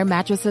why their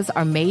mattresses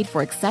are made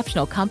for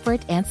exceptional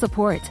comfort and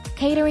support,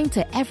 catering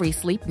to every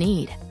sleep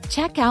need.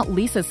 Check out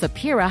Leesa's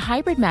Sapira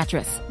Hybrid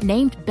Mattress,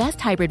 named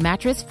Best Hybrid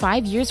Mattress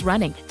 5 years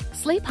running.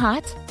 Sleep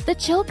hot? The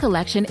Chill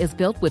Collection is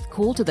built with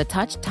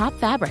cool-to-the-touch top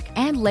fabric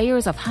and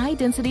layers of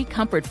high-density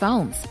comfort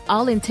foams,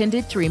 all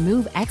intended to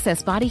remove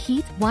excess body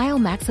heat while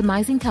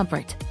maximizing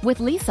comfort. With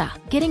Leesa,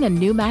 getting a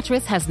new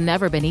mattress has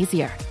never been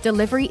easier.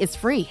 Delivery is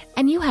free,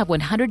 and you have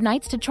 100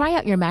 nights to try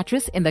out your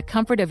mattress in the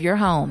comfort of your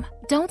home.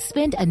 Don't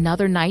spend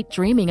another night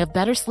dreaming of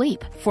better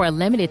sleep. For a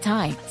limited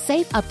time,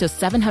 save up to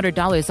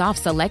 $700 off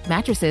select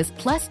mattresses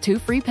plus 2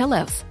 free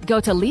pillows.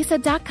 Go to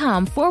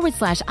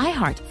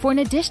leesa.com/iHeart for an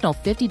additional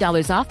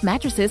 $50 off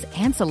mattresses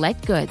and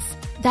select goods.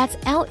 That's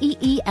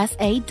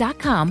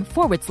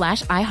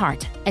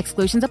LEESA.com/iHeart.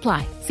 Exclusions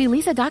apply. See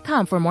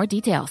leesa.com for more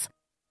details.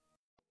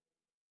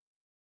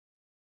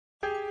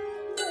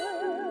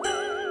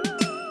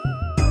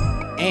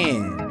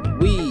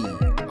 And we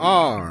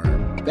are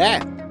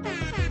back.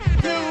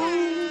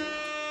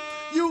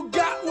 You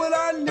got what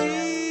I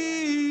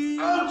need.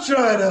 I'm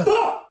trying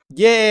to.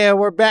 Yeah,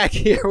 we're back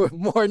here with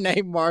more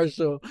Nate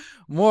Marshall,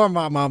 more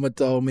My Mama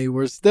Told Me.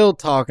 We're still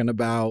talking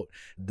about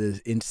the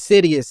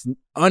insidious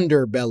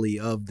underbelly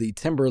of the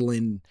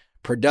Timberland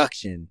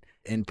production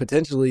and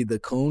potentially the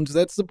coons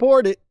that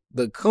support it,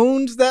 the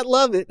coons that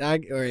love it,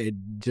 or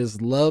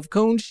just love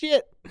coon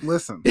shit.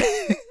 Listen,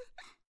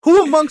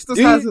 who amongst us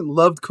hasn't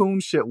loved coon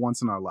shit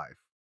once in our life?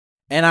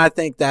 And I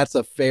think that's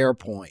a fair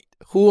point.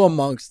 Who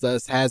amongst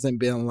us hasn't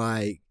been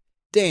like,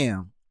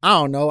 damn, I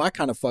don't know, I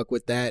kind of fuck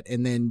with that.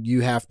 And then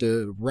you have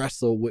to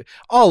wrestle with,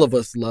 all of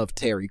us love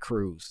Terry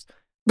Crews.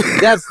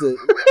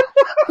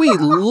 We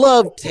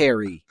love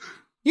Terry.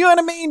 You know what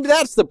I mean?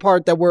 That's the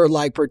part that we're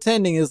like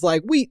pretending is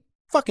like,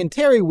 fucking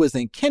Terry was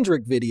in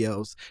Kendrick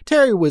videos.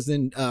 Terry was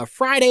in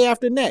Friday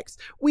After Next.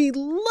 We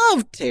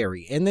love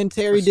Terry. And then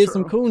Terry did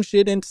some coon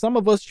shit and some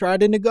of us tried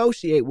to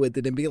negotiate with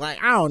it and be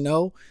like, I don't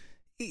know,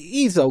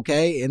 he's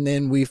okay. And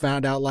then we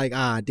found out like,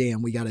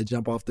 damn, we got to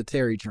jump off the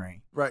Terry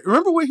train. Right.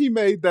 Remember when he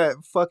made that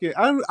fucking,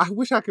 I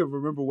wish I could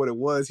remember what it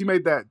was. He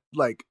made that,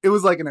 like, it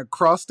was like an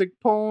acrostic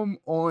poem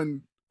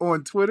on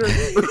Twitter.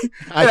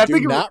 I do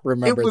not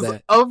remember that. It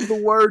was of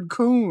the word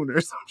coon or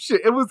some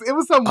shit. It was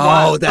some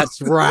wild. Oh, that's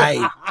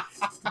right.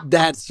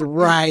 That's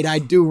right. I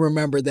do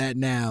remember that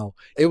now.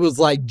 It was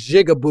like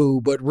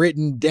Jigaboo, but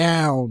written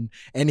down.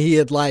 And he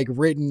had like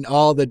written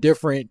all the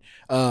different,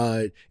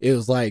 it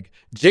was like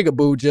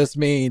Jigaboo just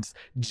means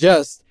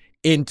just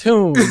in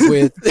tune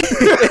with,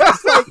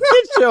 it's like,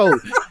 get your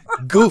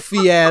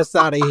goofy ass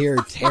out of here,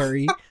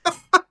 Terry.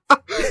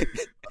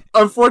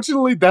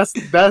 Unfortunately,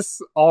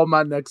 that's all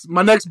my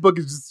next book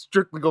is just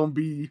strictly gonna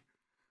be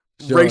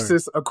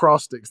racist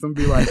acrostics. I'm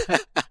gonna be like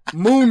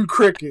Moon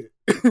Cricket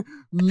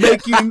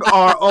making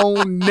our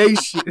own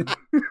nation,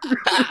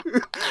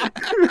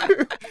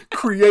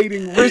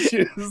 creating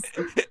riches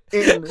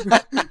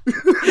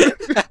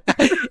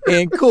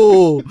and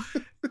cool.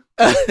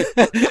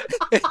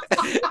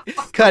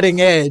 Cutting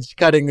edge,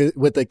 cutting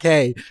with a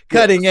K,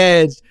 cutting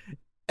edge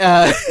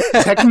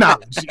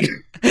technology.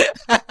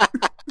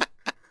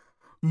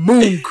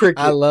 Moon Cricket.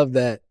 I love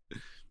that.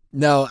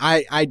 No,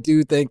 I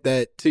do think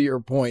that, to your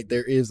point,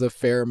 there is a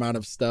fair amount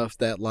of stuff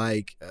that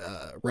like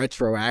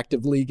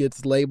retroactively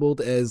gets labeled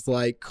as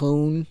like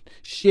coon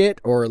shit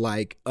or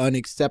like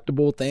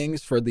unacceptable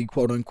things for the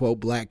quote unquote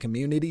black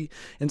community.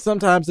 And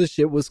sometimes the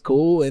shit was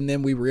cool. And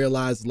then we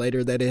realized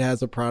later that it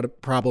has a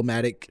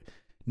problematic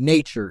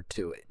nature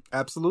to it.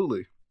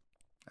 Absolutely.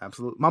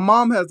 Absolutely. My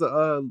mom has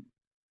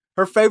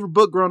her favorite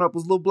book growing up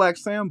was Little Black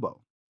Sambo.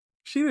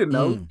 She didn't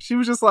know. She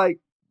was just like,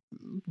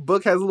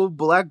 book has a little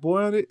black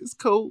boy on it. It's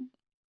cool.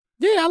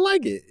 Yeah, I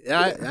like it.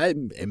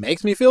 It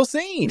makes me feel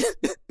seen.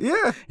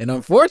 Yeah. And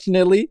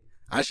unfortunately,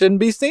 I shouldn't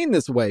be seen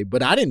this way,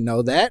 but I didn't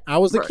know that. I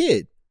was a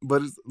kid.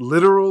 But it's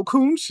literal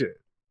coon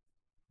shit.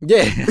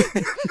 Yeah.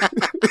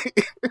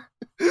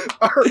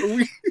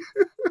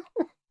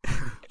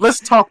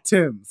 Let's talk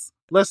Timbs.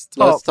 Let's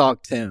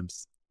talk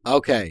Timbs.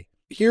 Okay.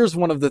 Here's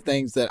one of the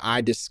things that I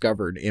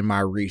discovered in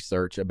my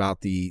research about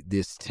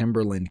this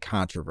Timberland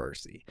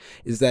controversy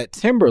is that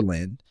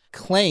Timberland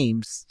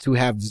claims to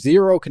have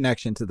zero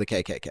connection to the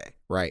KKK,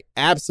 right?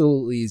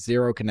 Absolutely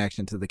zero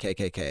connection to the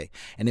KKK.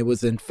 And it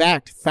was in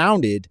fact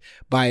founded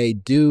by a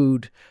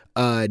dude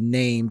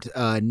named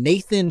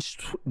Nathan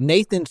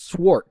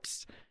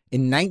Swartz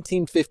in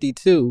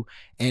 1952.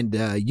 And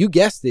you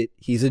guessed it,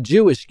 he's a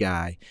Jewish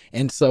guy.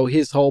 And so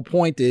his whole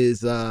point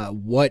is,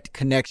 what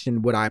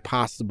connection would I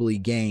possibly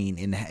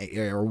gain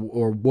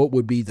or what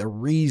would be the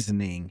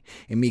reasoning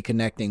in me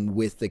connecting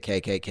with the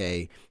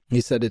KKK? He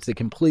said it's a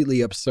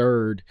completely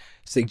absurd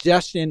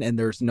suggestion and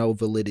there's no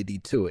validity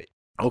to it.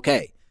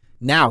 Okay,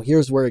 now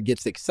here's where it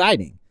gets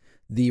exciting.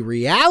 The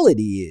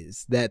reality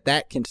is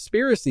that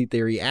conspiracy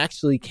theory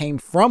actually came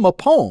from a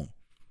poem.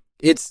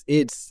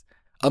 It's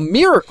a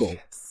miracle,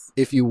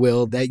 if you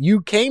will, that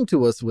you came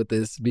to us with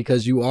this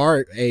because you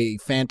are a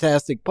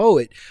fantastic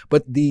poet.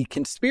 But the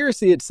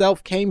conspiracy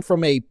itself came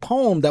from a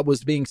poem that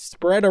was being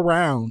spread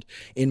around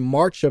in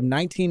March of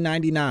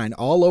 1999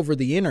 all over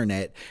the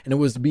internet, and it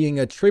was being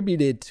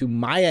attributed to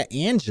Maya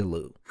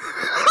Angelou.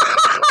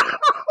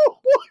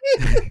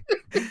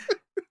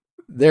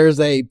 There's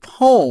a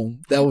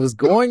poem that was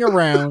going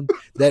around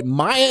that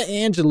Maya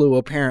Angelou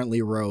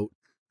apparently wrote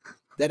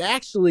that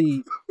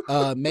actually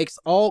makes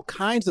all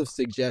kinds of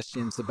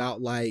suggestions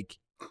about like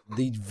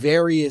the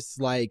various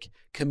like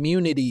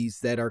communities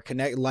that are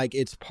connected. Like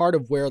it's part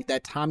of where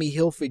that Tommy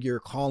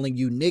Hilfiger calling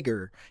you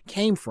nigger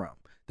came from.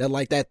 That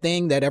like that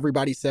thing that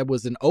everybody said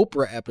was an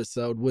Oprah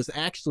episode was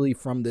actually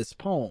from this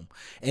poem.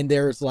 And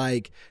there's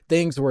like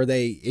things where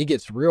it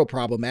gets real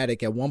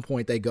problematic. At one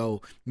point they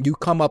go, you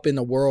come up in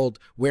the world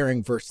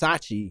wearing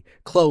Versace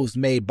clothes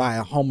made by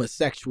a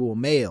homosexual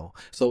male.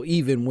 So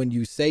even when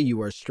you say you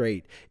are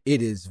straight,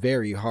 it is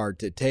very hard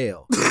to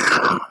tell.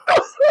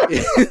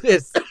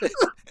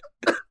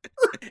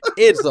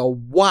 It's a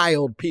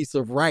wild piece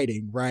of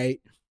writing,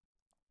 right?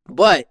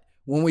 But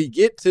when we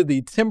get to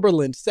the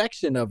Timberland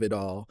section of it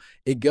all,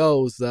 it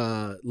goes,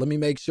 let me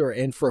make sure.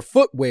 And for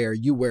footwear,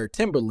 you wear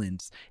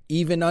Timberlands,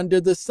 even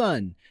under the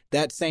sun.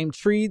 That same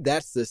tree,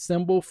 that's the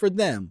symbol for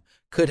them.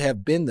 Could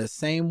have been the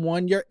same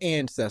one your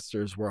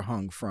ancestors were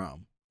hung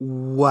from.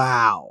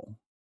 Wow.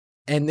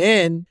 And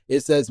then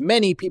it says,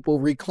 many people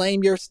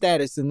reclaim your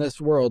status in this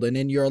world and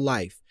in your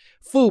life.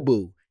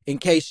 FUBU, in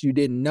case you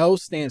didn't know,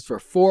 stands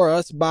for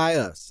us, by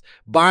us.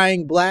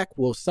 Buying black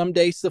will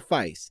someday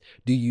suffice.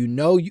 Do you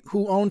know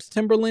who owns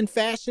Timberland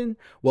fashion?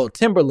 Well,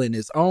 Timberland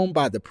is owned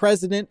by the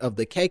president of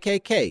the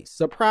KKK.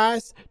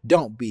 Surprise?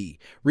 Don't be.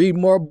 Read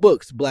more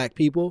books, black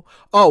people.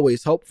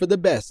 Always hope for the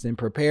best and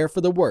prepare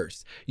for the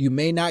worst. You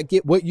may not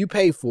get what you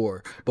pay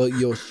for, but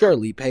you'll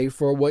surely pay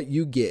for what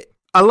you get.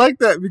 I like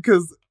that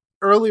because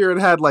earlier it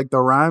had like the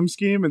rhyme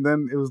scheme and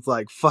then it was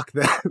like, fuck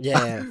that.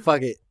 Yeah,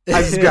 fuck it.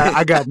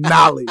 I got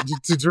knowledge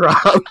to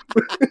drop.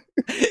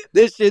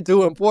 This shit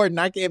too important.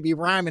 I can't be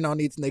rhyming on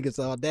these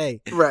niggas all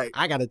day. Right.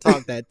 I gotta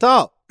talk that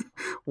talk.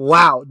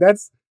 Wow.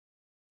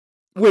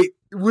 Wait,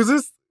 was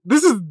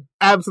this is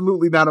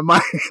absolutely not a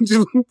Maya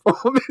Angelou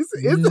poem, is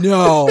it?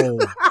 No.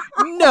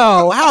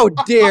 No, how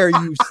dare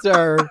you,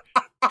 sir?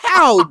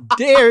 How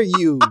dare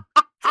you?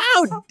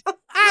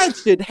 I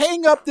should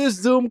hang up this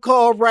Zoom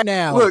call right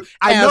now. Look,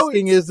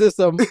 asking, is this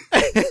a...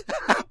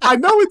 I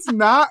know it's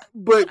not,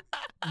 but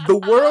the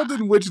world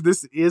in which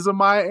this is a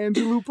Maya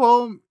Angelou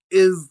poem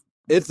is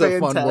It's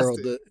fantastic. A fun world.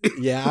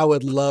 Yeah, I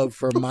would love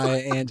for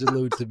Maya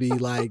Angelou to be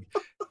like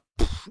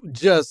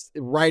just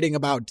writing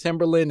about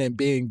Timberland and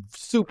being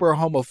super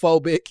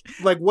homophobic.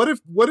 Like, what if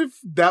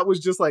that was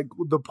just like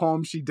the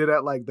poem she did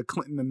at like the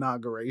Clinton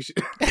inauguration?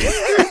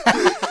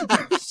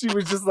 She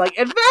was just like,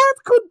 and that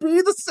could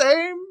be the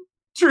same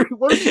tree.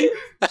 What if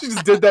she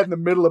just did that in the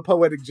middle of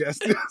Poetic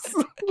Justice?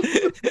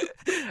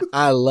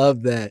 I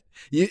love that.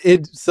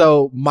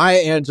 So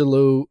Maya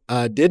Angelou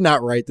did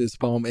not write this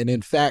poem. And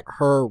in fact,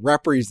 her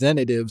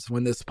representatives,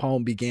 when this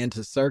poem began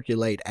to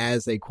circulate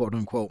as a quote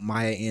unquote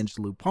Maya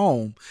Angelou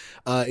poem,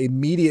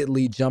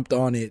 immediately jumped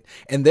on it.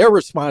 And their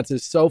response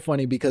is so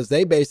funny because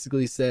they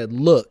basically said,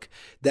 look,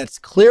 that's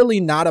clearly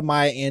not a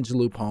Maya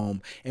Angelou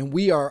poem. And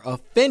we are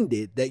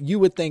offended that you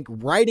would think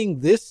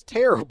writing this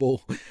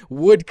terrible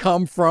would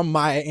come from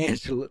Maya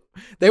Angelou.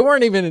 They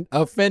weren't even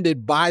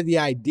offended by the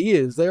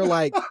ideas. They're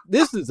like,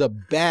 this is a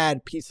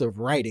bad piece of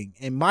writing,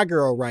 and my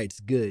girl writes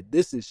good.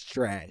 This is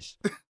trash.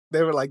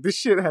 They were like, this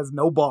shit has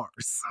no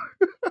bars.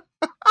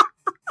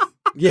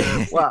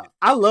 Yeah. Wow.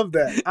 I love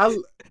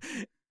that.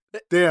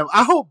 Damn.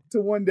 I hope to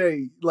one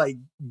day like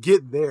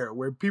get there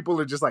where people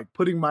are just like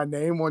putting my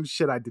name on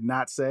shit I did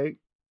not say.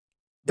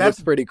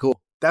 That's pretty cool.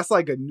 That's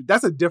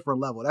a different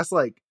level. That's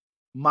like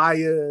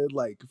Maya,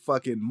 like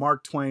fucking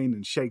Mark Twain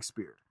and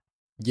Shakespeare.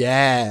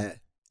 Yeah.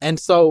 And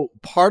so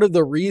part of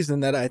the reason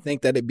that I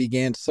think that it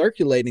began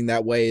circulating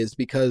that way is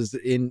because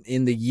in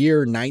the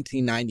year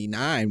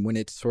 1999, when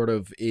it sort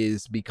of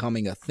is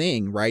becoming a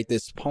thing, right?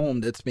 This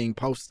poem that's being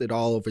posted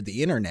all over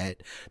the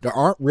internet, there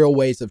aren't real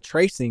ways of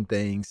tracing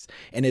things.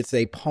 And it's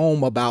a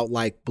poem about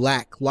like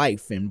Black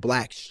life and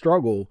Black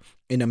struggle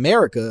in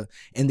America.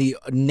 And the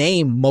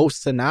name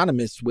most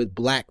synonymous with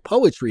Black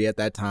poetry at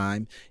that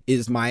time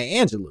is Maya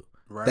Angelou.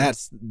 Right.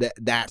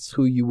 That's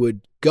who you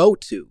would go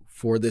to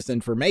for this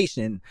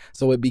information.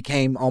 So it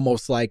became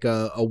almost like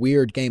a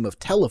weird game of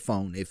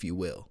telephone, if you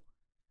will.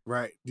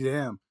 Right.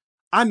 Damn.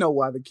 I know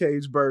why the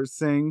Cage Bird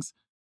sings.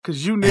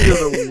 Because you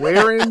niggas are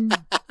wearing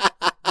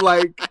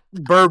like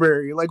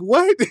Burberry. Like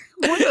what?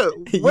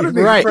 What an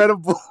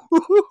incredible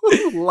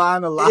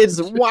line of logic.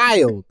 It's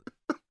wild.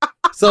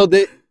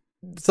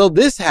 So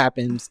this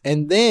happens,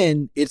 and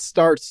then it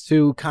starts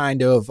to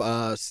kind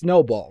of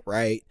snowball,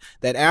 right?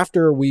 That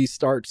after we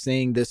start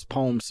seeing this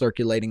poem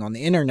circulating on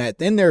the internet,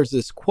 then there's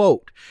this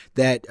quote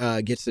that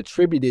gets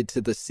attributed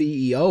to the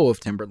CEO of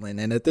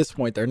Timberland. And at this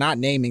point, they're not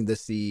naming the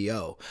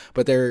CEO,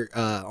 but they're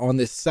on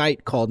this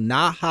site called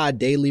Naha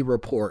Daily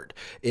Report.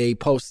 They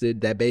posted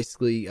that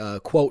basically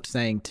quote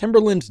saying,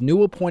 Timberland's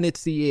new appointed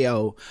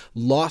CEO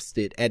lost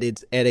it at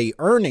a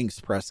earnings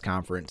press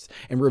conference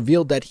and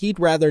revealed that he'd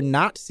rather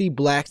not see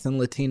blacks and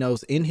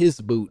Latinos in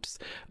his boots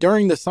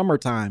during the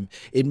summertime,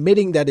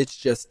 admitting that it's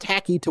just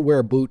tacky to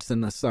wear boots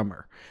in the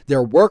summer.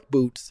 They're work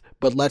boots,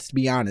 but let's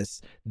be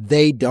honest,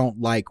 they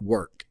don't like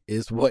work,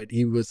 is what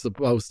he was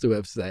supposed to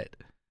have said.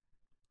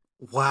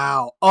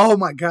 Wow. Oh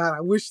my God.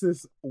 I wish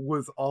this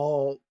was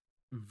all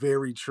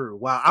very true.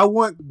 Wow. I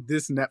want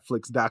this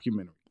Netflix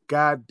documentary.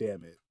 God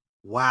damn it.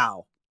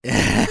 Wow.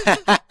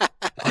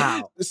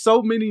 Wow.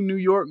 So many New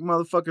York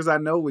motherfuckers I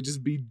know would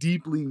just be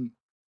deeply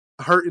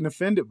hurt and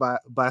offended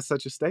by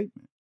such a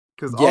statement.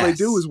 Because all they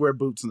do is wear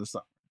boots in the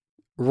summer.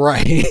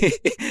 Right.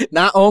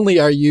 Not only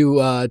are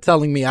you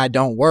telling me I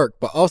don't work,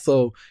 but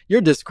also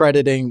you're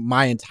discrediting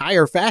my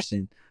entire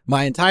fashion,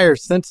 my entire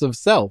sense of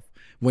self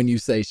when you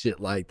say shit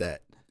like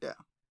that. Yeah.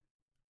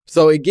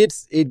 So it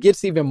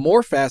gets even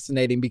more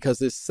fascinating because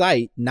this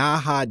site,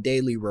 Naha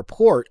Daily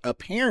Report,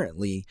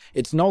 apparently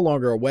it's no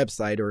longer a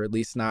website, or at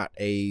least not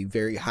a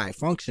very high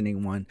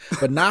functioning one,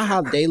 but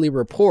Naha Daily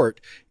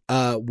Report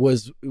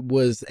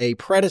was a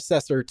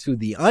predecessor to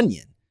The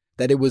Onion.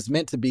 That it was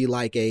meant to be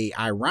like a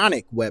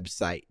ironic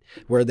website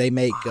where they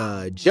make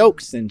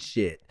jokes and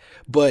shit.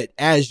 But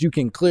as you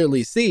can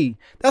clearly see,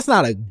 that's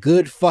not a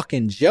good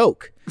fucking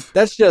joke.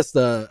 That's just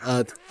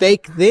a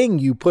fake thing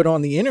you put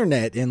on the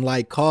internet and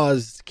like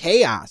cause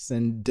chaos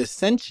and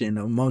dissension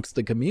amongst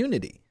the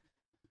community.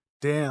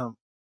 Damn.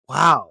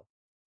 Wow.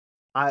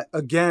 But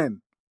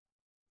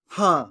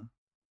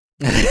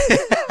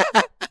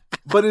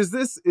is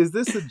this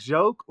a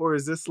joke, or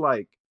is this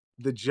like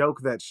the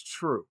joke that's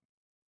true?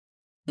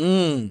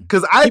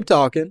 Because keep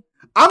talking.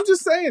 I'm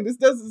just saying this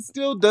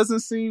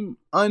doesn't seem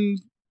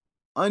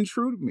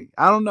untrue to me.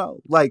 I don't know.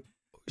 Like,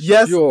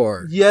 yes,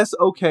 sure. Yes,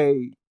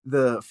 okay.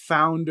 The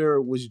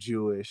founder was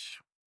Jewish.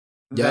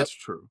 Yep. That's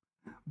true.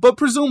 But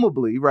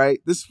presumably, right?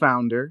 This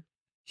founder,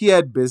 he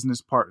had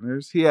business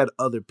partners. He had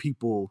other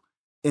people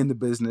in the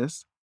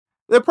business.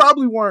 There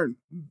probably weren't,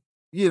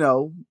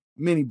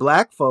 many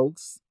black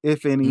folks,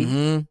 if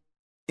any,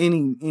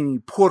 any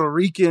Puerto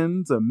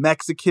Ricans or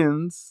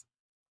Mexicans,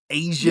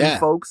 Asian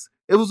folks.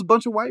 It was a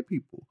bunch of white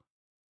people.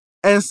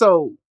 And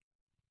so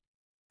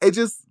it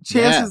just,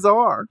 chances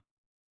are,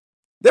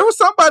 there was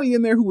somebody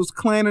in there who was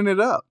clanning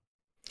it up.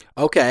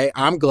 Okay,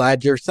 I'm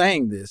glad you're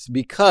saying this,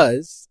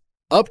 because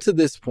up to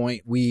this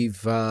point,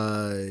 we've,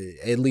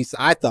 at least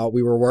I thought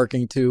we were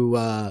working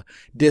to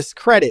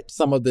discredit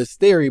some of this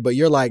theory, but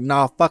you're like,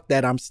 nah, fuck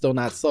that, I'm still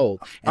not sold.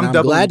 And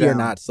I'm glad you're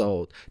not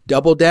sold.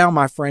 Double down,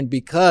 my friend,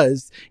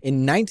 because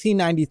in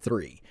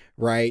 1993,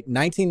 right?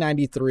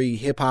 1993,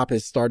 hip hop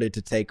has started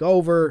to take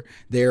over.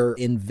 They're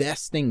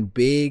investing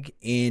big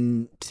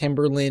in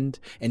Timberland,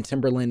 and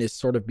Timberland is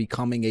sort of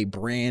becoming a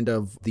brand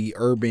of the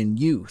urban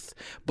youth.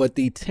 But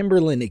the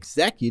Timberland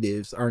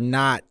executives are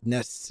not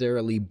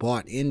necessarily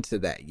bought into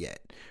that yet,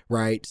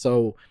 right?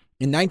 So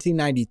in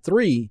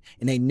 1993,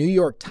 in a New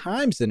York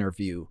Times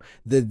interview,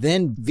 the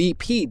then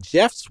VP,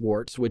 Jeff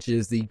Schwartz, which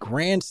is the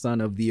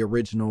grandson of the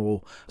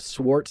original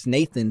Schwartz,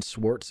 Nathan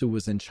Schwartz, who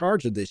was in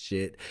charge of this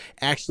shit,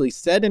 actually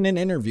said in an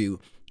interview,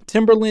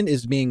 Timberland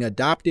is being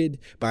adopted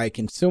by a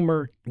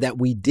consumer that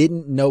we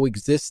didn't know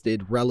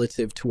existed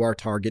relative to our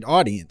target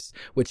audience,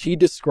 which he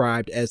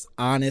described as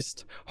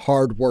honest,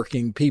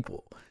 hardworking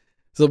people.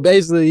 So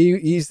basically,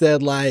 he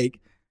said, like,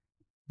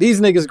 these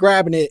niggas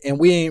grabbing it and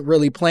we ain't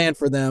really planned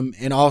for them.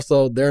 And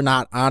also they're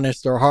not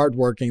honest or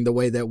hardworking the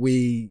way that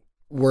we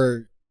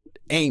were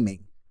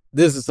aiming.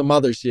 This is some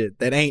other shit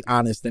that ain't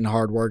honest and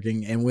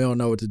hardworking, and we don't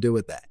know what to do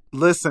with that.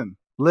 Listen.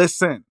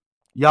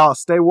 Y'all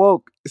stay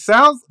woke. It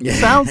sounds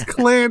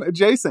Klan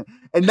adjacent.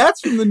 And that's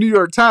from the New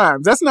York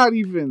Times. That's not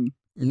even...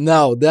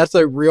 No, that's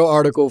a real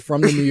article from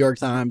the New York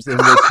Times in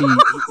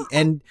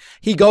which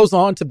he goes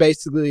on to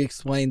basically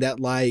explain that,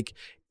 like,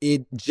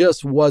 it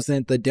just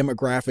wasn't the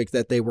demographic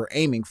that they were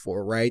aiming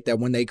for, right? That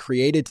when they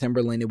created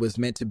Timberland, it was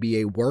meant to be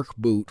a work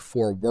boot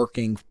for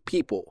working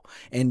people.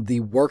 And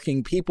the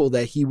working people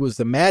that he was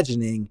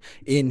imagining,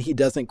 and he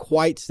doesn't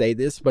quite say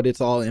this, but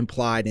it's all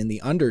implied in the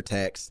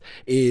undertext,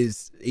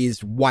 is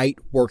white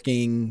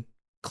working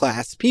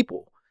class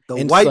people.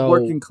 The white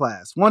working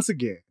class, once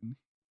again.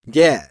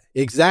 Yeah,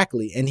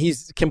 exactly. And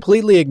he's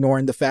completely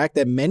ignoring the fact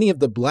that many of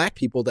the black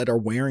people that are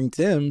wearing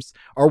Timbs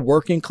are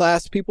working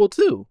class people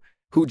too,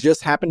 who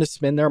just happen to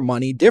spend their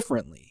money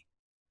differently.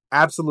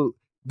 Absolutely.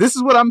 This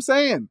is what I'm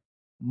saying.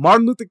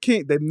 Martin Luther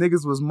King, them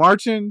niggas was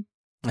marching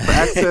for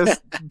access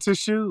to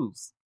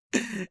shoes.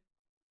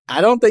 I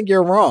don't think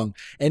you're wrong.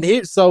 And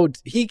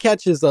he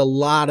catches a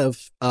lot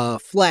of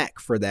flack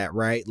for that,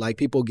 right? Like,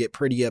 people get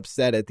pretty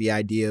upset at the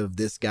idea of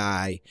this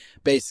guy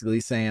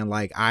basically saying,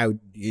 like,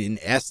 in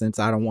essence,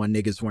 I don't want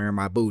niggas wearing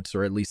my boots,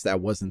 or at least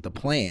that wasn't the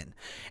plan.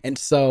 And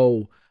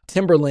so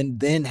Timberland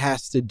then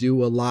has to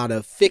do a lot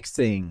of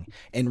fixing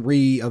and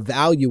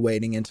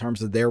reevaluating in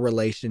terms of their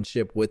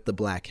relationship with the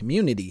black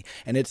community.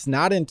 And it's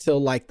not until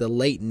like the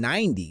late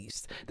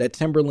 90s that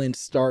Timberland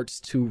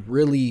starts to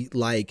really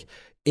like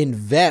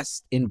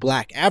invest in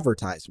black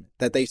advertisement,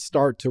 that they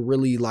start to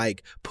really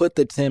like put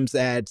the Tim's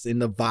ads in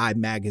the Vibe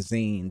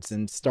magazines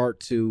and start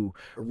to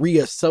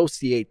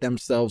reassociate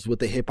themselves with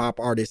the hip hop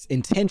artists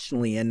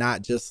intentionally and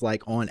not just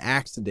like on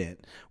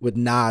accident, with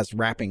Nas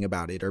rapping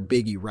about it or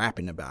Biggie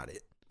rapping about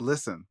it.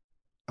 Listen,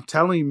 I'm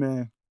telling you,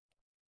 man,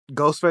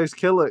 Ghostface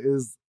Killah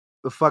is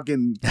the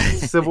fucking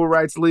civil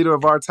rights leader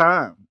of our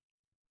time.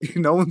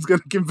 No one's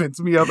going to convince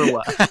me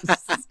otherwise.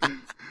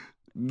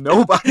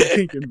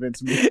 Nobody can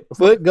convince me.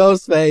 Put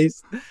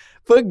Ghostface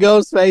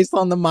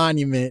on the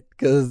monument,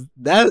 because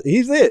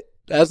he's it.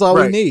 That's all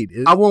we need.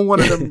 I want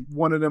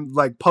one of them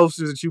like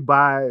posters that you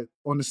buy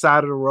on the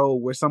side of the road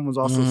where someone's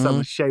also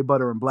selling shea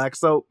butter and black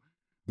soap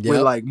with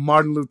like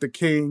Martin Luther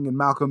King and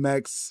Malcolm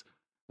X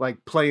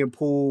like playing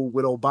pool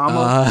with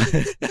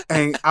Obama.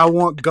 And I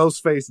want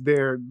Ghostface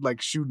there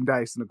like shooting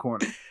dice in the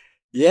corner.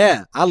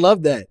 Yeah, I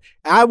love that.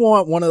 I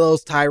want one of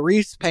those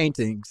Tyrese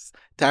paintings.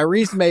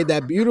 Tyrese made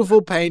that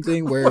beautiful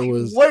painting where it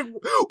was... Wait.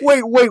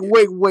 Tyrese,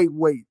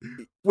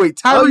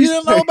 oh, you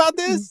didn't know about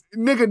this?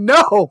 Nigga,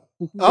 no.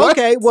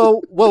 Okay,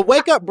 well,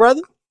 wake up,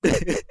 brother.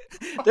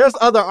 There's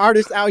other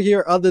artists out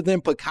here other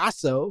than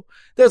Picasso.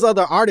 There's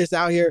other artists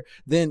out here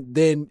than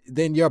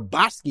your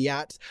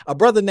Basquiat's. A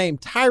brother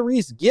named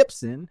Tyrese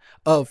Gibson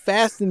of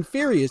Fast and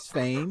Furious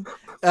fame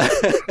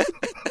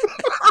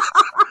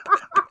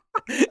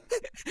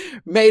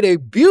made a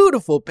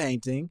beautiful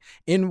painting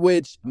in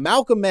which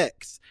Malcolm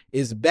X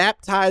is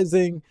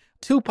baptizing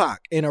Tupac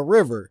in a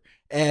river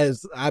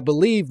as I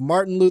believe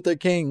Martin Luther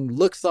King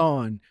looks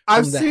on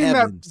I've from the seen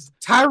heavens.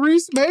 that.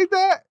 Tyrese made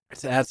that?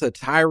 That's a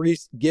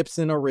Tyrese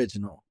Gibson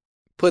original.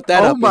 Put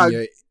that up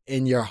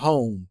in your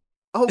home.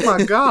 Oh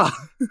my God.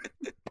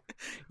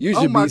 You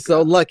should be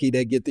so lucky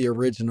to get the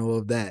original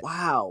of that.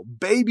 Wow.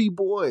 Baby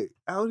boy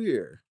out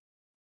here.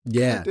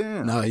 Yeah.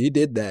 Damn. No, he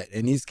did that.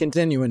 And he's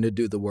continuing to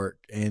do the work.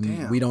 And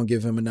Damn. we don't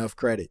give him enough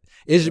credit.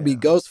 It should be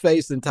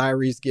Ghostface and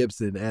Tyrese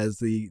Gibson as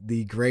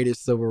the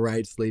greatest civil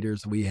rights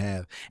leaders we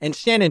have. And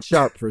Shannon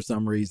Sharp for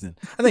some reason.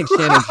 I think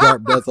Shannon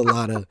Sharp does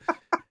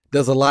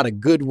a lot of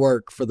good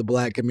work for the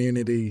Black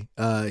community.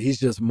 He's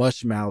just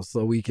mush mouth,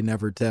 so we can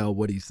never tell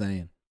what he's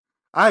saying.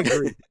 I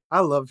agree. I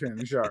love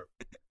Shannon Sharp.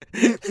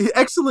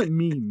 Excellent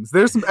memes.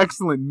 There's some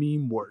excellent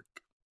meme work.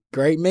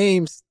 Great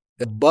memes.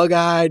 A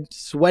bug-eyed,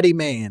 sweaty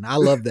man. I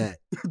love that.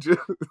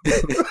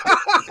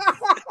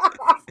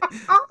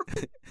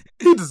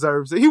 He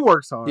deserves it. He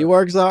works hard. He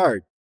works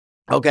hard.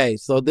 Okay,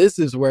 so this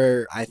is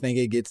where I think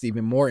it gets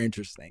even more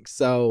interesting.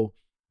 So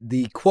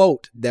the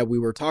quote that we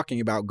were talking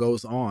about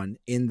goes on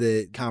in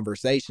the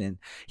conversation.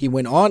 He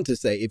went on to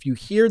say, if you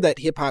hear that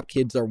hip hop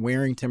kids are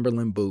wearing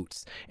Timberland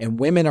boots and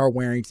women are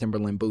wearing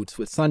Timberland boots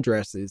with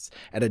sundresses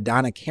at a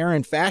Donna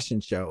Karan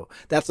fashion show,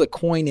 that's a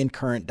coin in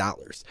current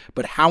dollars.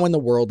 But how in the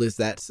world is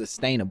that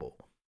sustainable?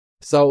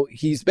 So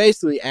he's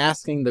basically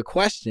asking the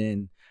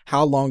question,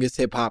 how long is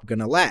hip hop going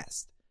to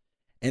last?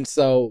 And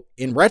so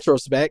in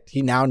retrospect,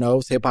 he now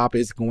knows hip hop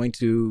is going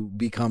to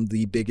become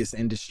the biggest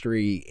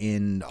industry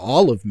in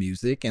all of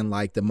music and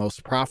like the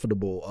most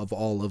profitable of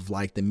all of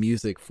like the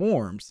music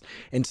forms.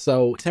 And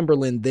so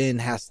Timberland then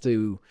has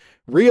to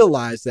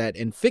realize that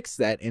and fix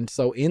that. And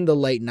so in the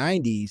late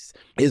 90s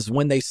is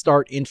when they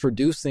start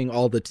introducing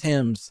all the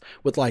Timbs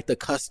with like the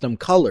custom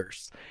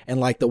colors and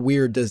like the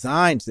weird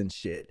designs and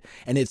shit.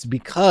 And it's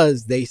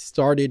because they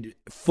started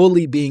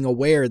fully being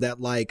aware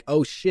that like,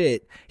 oh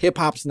shit, hip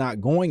hop's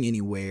not going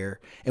anywhere.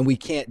 And we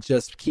can't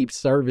just keep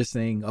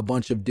servicing a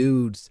bunch of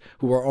dudes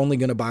who are only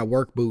going to buy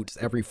work boots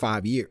every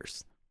 5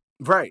 years.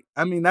 Right.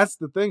 I mean, that's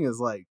the thing is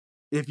like,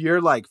 if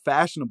you're like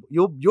fashionable,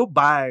 you'll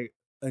buy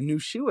a new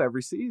shoe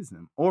every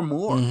season or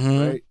more,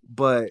 right?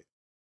 But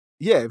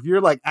yeah, if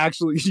you're like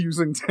actually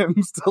using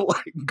Timbs to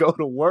like go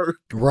to work,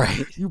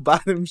 right? You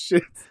buy them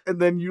shits and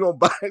then you don't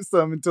buy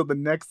some until the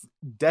next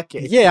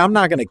decade. Yeah, I'm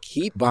not gonna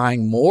keep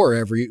buying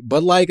more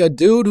but like a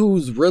dude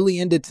who's really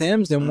into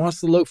Timbs and wants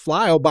to look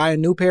fly will buy a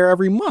new pair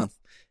every month,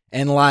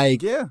 and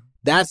like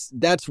that's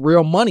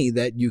real money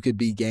that you could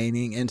be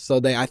gaining. And so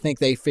I think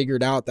they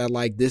figured out that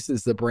like this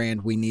is the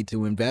brand we need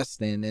to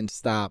invest in and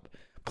stop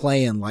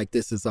playing like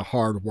this is a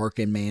hard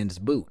working man's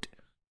boot.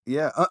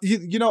 Yeah.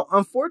 You know,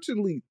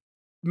 unfortunately,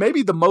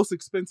 maybe the most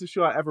expensive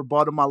shoe I ever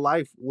bought in my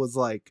life was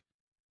like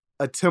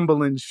a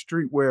Timberland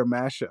streetwear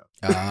mashup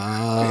in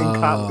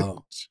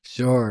college.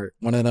 Sure.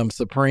 One of them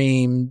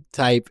Supreme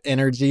type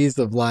energies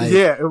of like,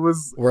 yeah, it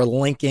was, we're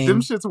linking.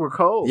 Them shits were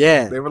cold.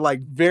 Yeah. They were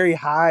like very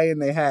high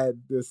and they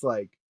had this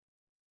like,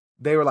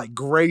 they were like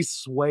gray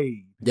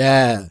suede.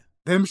 Yeah.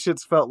 Them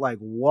shits felt like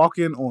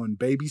walking on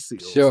baby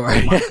seals. Sure.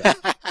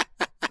 Oh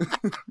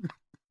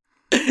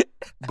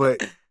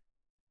but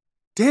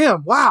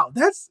damn, wow,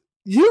 that's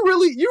you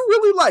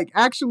really like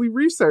actually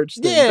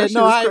researched things. Yeah,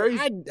 no,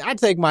 I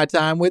take my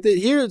time with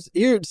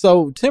it.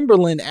 So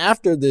Timberland,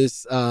 after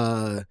this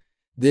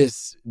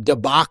this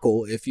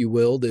debacle, if you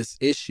will, this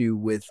issue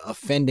with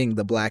offending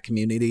the Black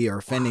community or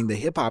offending the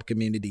hip hop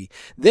community,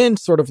 then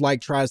sort of like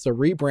tries to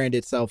rebrand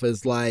itself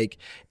as like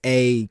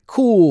a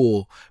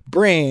cool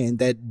brand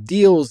that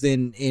deals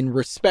in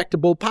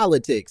respectable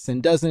politics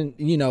and doesn't,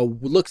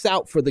 looks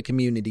out for the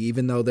community,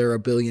 even though they're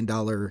 $1 billion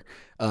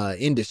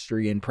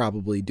industry and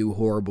probably do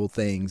horrible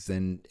things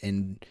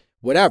and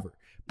whatever.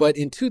 But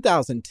in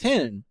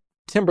 2010,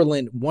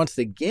 Timberland once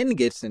again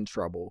gets in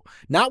trouble,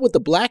 not with the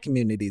Black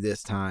community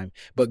this time,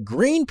 but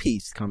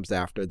Greenpeace comes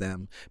after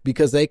them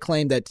because they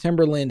claim that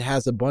Timberland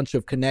has a bunch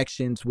of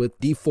connections with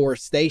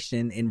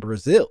deforestation in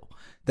Brazil,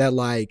 that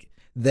like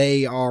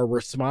they are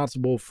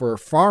responsible for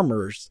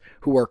farmers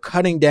who are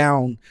cutting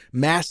down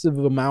massive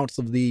amounts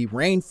of the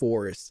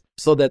rainforest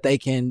so that they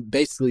can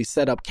basically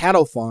set up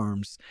cattle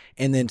farms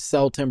and then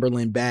sell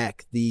Timberland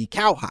back the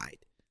cowhide.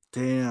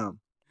 Damn.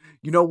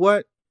 You know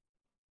what?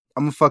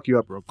 I'm going to fuck you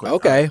up real quick.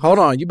 Okay, hold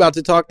on. You about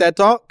to talk that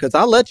talk? Because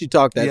I'll let you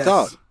talk that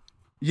talk.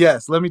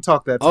 Yes, let me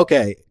talk that talk.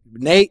 Okay,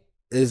 Nate,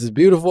 this is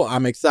beautiful.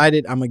 I'm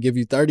excited. I'm going to give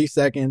you 30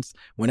 seconds.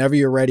 Whenever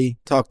you're ready,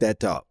 talk that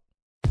talk.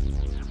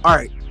 All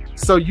right.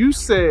 So you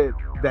said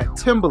that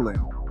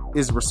Timberland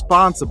is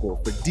responsible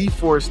for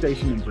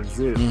deforestation in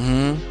Brazil.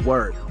 Mm-hmm.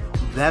 Word.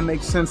 That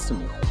makes sense to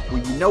me. Well,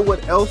 you know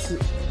what else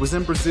was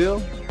in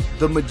Brazil?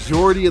 The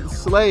majority of the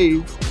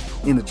slaves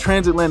in the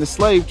transatlantic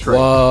slave trade.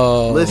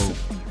 Whoa. Listen,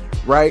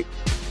 right?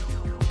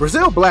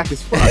 Brazil black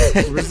as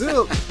fuck.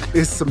 Brazil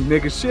is some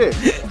nigga shit.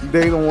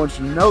 They don't want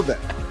you to know that,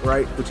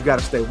 right? But you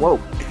gotta stay woke.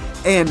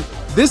 And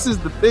this is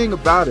the thing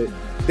about it.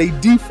 They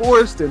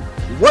deforest, and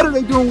what are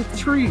they doing with the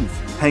trees?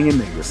 Hanging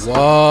niggas.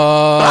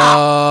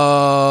 Whoa,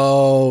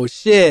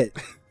 shit.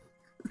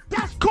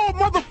 That's called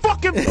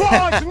motherfucking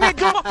bars,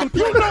 nigga.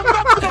 You know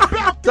nothing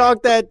about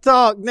Talk that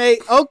talk,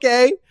 Nate.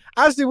 Okay,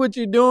 I see what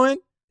you're doing.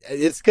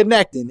 It's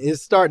connecting.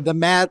 The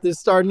math is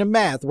starting to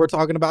math. We're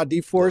talking about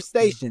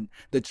deforestation.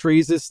 The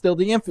trees is still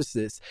the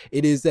emphasis.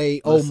 It is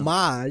a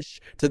homage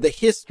to the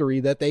history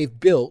that they've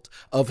built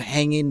of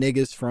hanging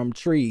niggas from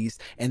trees.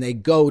 And they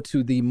go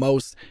to the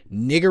most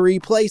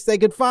niggery place they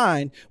could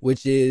find,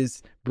 which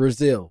is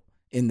Brazil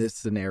in this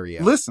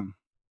scenario. Listen,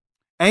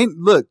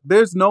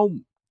 there's no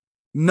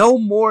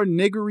more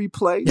niggery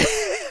place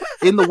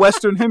in the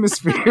Western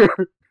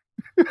Hemisphere.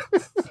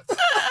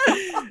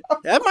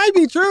 That might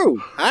be true.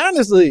 I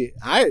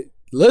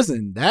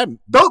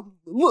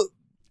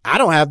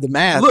don't have the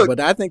math, but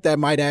I think that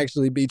might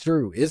actually be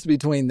true. It's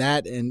between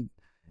that and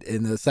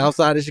in the south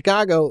side of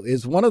Chicago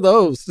is one of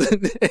those.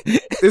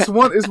 It's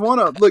one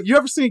of. Look, you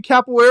ever seen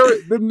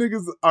capoeira? Them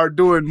niggas are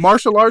doing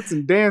martial arts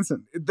and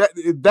dancing.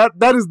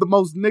 That is the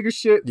most nigga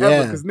shit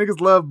ever, because niggas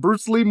love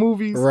Bruce Lee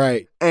movies,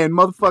 right? And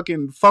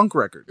motherfucking funk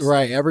records,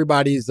 right?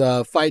 Everybody's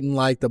fighting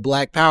like the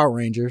Black Power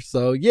Rangers,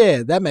 so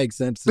yeah, that makes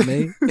sense to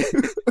me.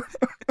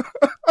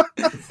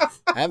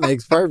 That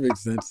makes perfect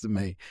sense to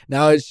me.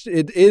 Now, it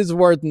is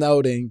worth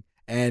noting,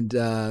 and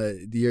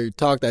your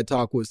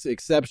talk was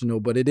exceptional,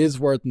 but it is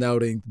worth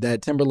noting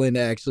that Timberland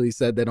actually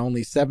said that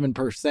only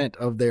 7%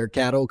 of their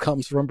cattle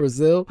comes from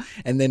Brazil,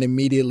 and then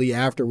immediately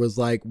after was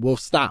like, we'll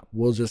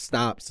just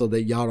stop so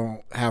that y'all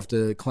don't have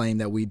to claim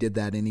that we did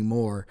that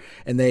anymore.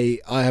 And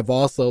they have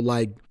also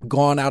like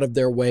gone out of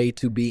their way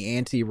to be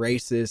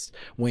anti-racist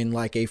when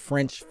like a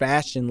French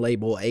fashion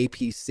label,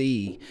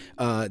 APC,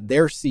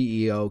 their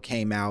CEO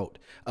came out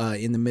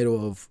in the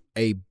middle of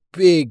a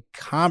big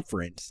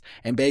conference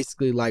and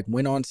basically like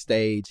went on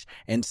stage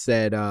and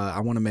said, I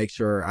want to make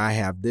sure I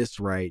have this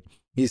right.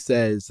 He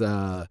says,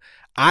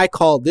 I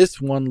call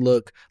this one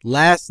look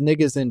Last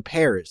Niggas in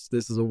Paris.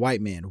 This is a white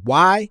man.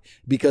 Why?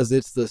 Because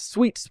it's the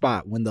sweet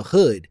spot when the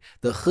hood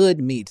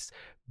meets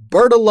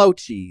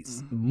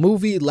Bertolucci's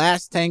movie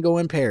Last Tango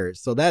in Paris.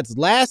 So that's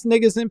Last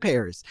Niggas in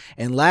Paris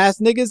and Last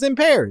Niggas in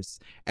Paris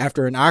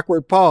after an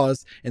awkward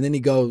pause. And then he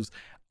goes,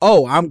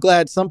 oh, I'm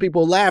glad some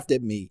people laughed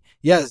at me.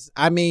 Yes,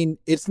 I mean,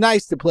 it's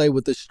nice to play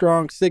with the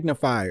strong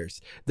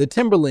signifiers. The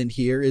Timberland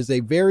here is a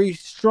very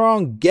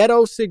strong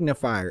ghetto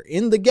signifier.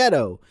 In the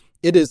ghetto,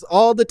 it is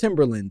all the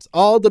Timberlands,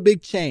 all the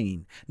big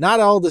chain.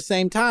 Not all the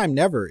same time,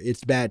 never.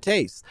 It's bad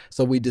taste.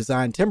 So we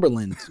designed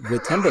Timberlands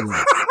with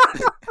Timberlands.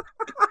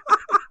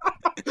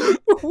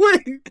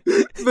 Wait,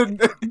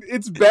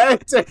 it's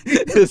bad taste.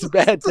 It's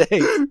bad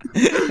taste.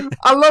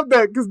 I love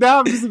that because now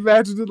I'm just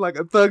imagining like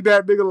a thugged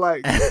out nigga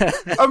like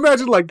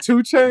imagine like 2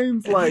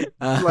 Chainz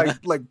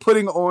like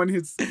putting on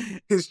his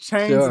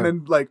chains and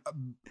then like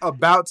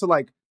about to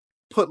like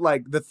put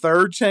like the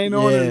 3rd chain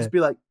on and just be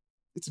like,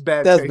 it's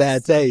bad. That's taste.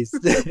 bad taste.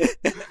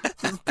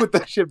 Just put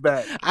that shit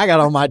back. I got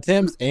on my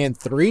Timbs and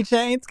 3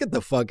 chains. Get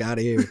the fuck out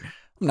of here.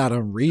 I'm not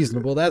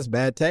unreasonable. That's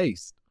bad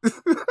taste.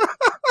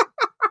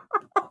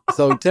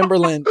 So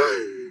Timberland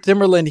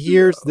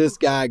hears this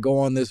guy go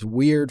on this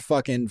weird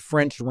fucking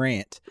French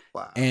rant.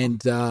 Wow. And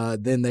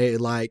then they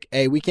like,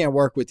 hey, we can't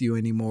work with you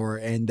anymore.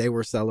 And they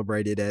were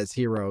celebrated as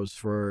heroes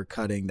for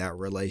cutting that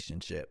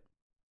relationship.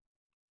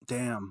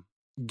 Damn.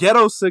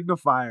 Ghetto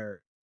Signifier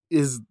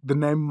is the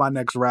name of my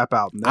next rap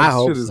album. That I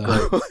hope shit is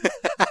so.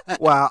 great.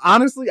 Wow.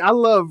 Honestly, I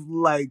love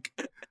like,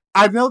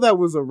 I know that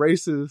was a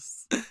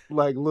racist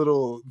like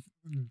little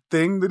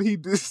thing that he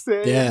just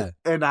said. Yeah.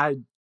 And I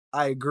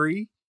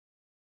agree.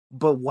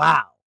 But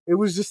wow, it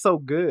was just so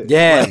good.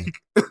 Yeah.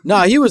 Like,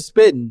 no, he was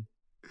spitting.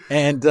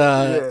 And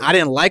I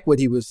didn't like what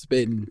he was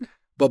spitting.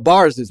 But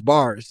bars is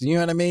bars. You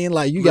know what I mean?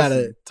 Like, you got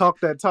to talk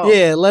that talk.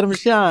 Yeah, let him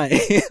shine.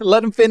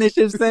 Let him finish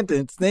his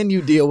sentence. Then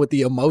you deal with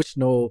the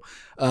emotional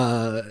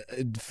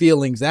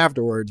feelings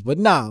afterwards. But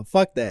nah,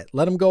 fuck that.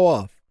 Let him go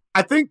off.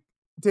 I think,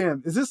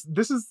 damn,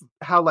 this is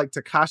how like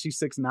Tekashi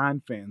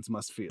 6ix9ine fans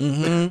must feel.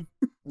 Mm-hmm.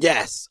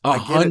 Yes,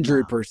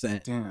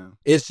 100%. Damn.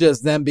 It's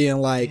just them being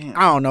like, damn.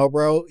 I don't know,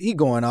 bro. He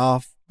going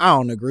off. I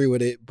don't agree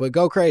with it, but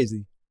go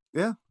crazy.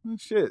 Yeah,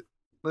 shit.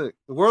 Look,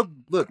 the world,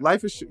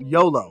 life is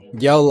YOLO.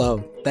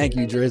 YOLO. Thank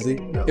you, Drizzy.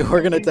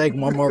 We're going to take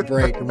one more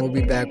break, and we'll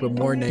be back with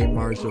more Nate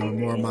Marshall and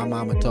more My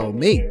Mama Told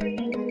Me.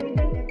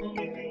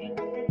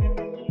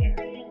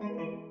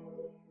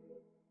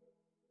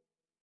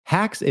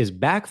 Hacks is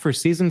back for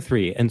season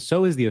 3, and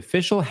so is the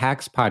official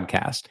Hacks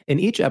podcast. In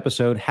each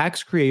episode,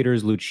 Hacks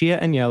creators Lucia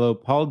Aniello,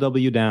 Paul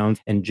W. Downs,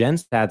 and Jen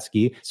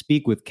Statsky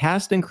speak with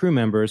cast and crew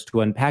members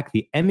to unpack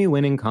the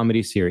Emmy-winning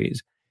comedy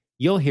series.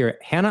 you'll hear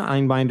Hannah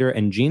Einbinder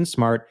and Jean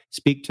Smart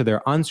speak to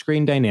their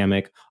on-screen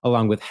dynamic,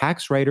 along with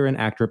Hacks writer and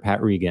actor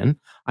Pat Regan,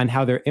 on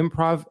how their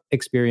improv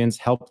experience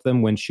helped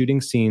them when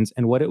shooting scenes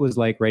and what it was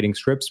like writing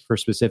scripts for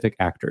specific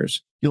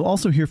actors. You'll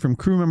also hear from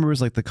crew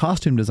members like the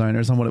costume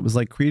designers on what it was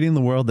like creating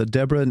the world that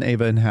Deborah and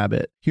Ava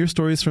inhabit. Hear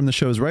stories from the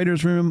show's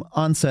writer's room,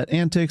 on-set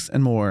antics,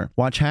 and more.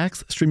 Watch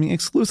Hacks streaming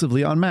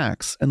exclusively on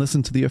Max, and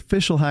listen to the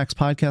official Hacks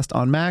podcast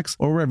on Max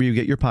or wherever you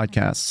get your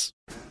podcasts.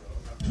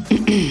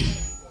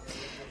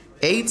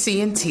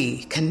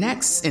 AT&T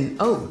connects an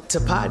ode to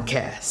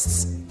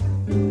podcasts.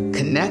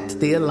 Connect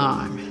the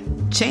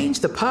alarm. Change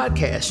the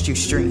podcast you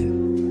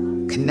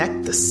stream.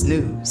 Connect the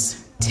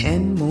snooze.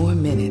 10 more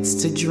minutes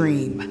to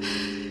dream.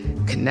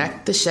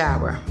 Connect the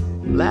shower.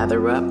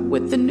 Lather up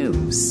with the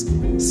news.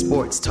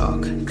 Sports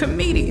talk,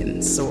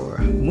 comedians, or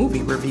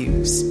movie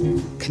reviews.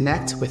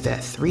 Connect with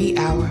that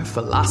 3-hour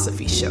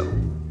philosophy show.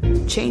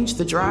 Change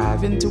the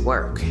drive into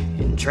work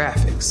in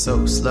traffic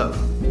so slow.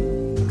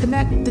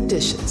 Connect the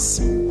dishes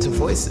to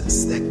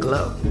voices that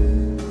glow.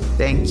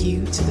 Thank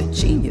you to the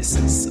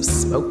geniuses of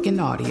spoken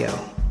audio.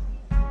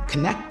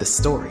 Connect the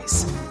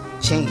stories.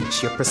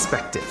 Change your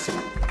perspective.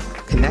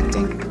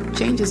 Connecting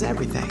changes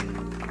everything.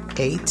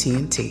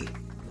 AT&T.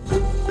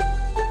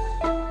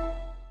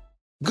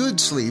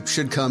 Good sleep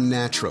should come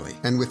naturally,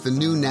 and with the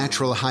new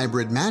Natural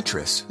Hybrid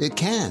mattress, it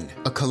can.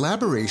 A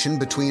collaboration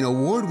between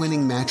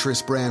award-winning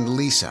mattress brand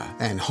Leesa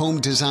and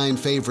home design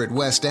favorite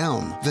West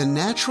Elm, the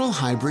Natural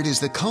Hybrid is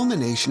the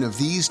culmination of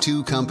these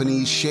two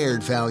companies'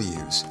 shared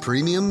values: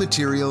 premium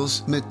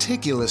materials,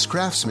 meticulous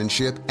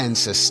craftsmanship, and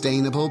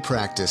sustainable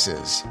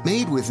practices.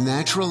 Made with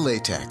natural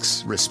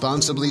latex,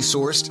 responsibly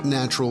sourced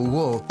natural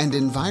wool, and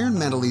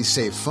environmentally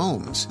safe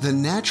foams, the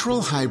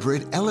Natural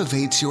Hybrid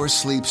elevates your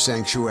sleep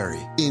sanctuary,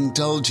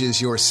 indulges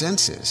your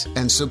senses,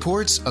 and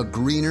supports a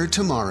greener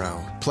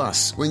tomorrow.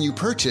 Plus, when you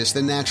purchase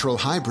the Natural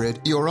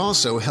Hybrid, you're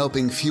also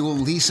helping fuel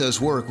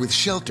Leesa's work with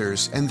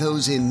shelters and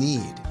those in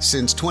need.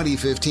 Since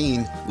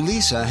 2015,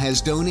 Leesa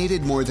has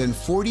donated more than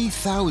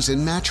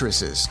 40,000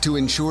 mattresses to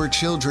ensure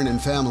children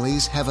and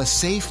families have a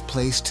safe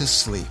place to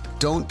sleep.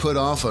 Don't put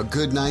off a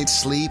good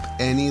night's sleep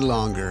any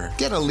longer.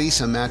 Get a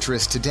Leesa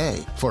mattress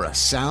today for a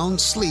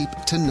sound sleep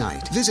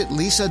tonight. Visit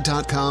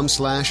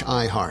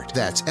leesa.com/iHeart.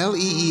 That's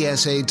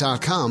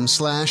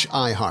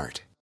LEESA.com/iHeart.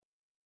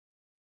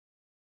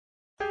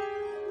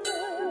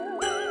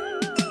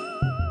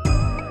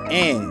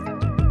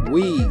 And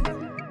we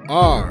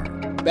are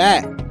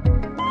back.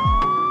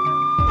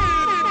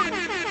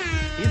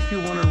 If you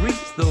want to reach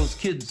those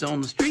kids on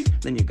the street,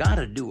 then you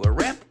gotta do a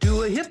rap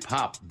to a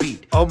hip-hop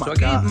beat. Oh my so I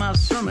God. gave my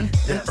sermon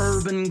an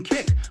urban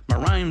kick. My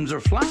rhymes are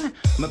fly,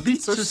 my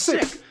beats are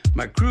sick.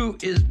 My crew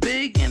is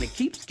big and it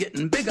keeps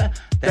getting bigger.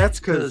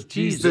 That's because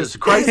Jesus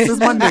Christ is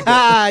my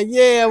nigga.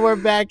 Yeah, we're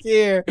back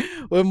here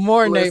with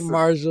more Nate Listen.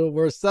 Marshall.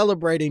 We're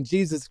celebrating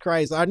Jesus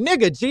Christ, our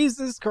nigga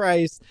Jesus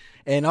Christ,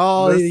 and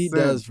all he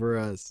Listen. does for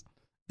us.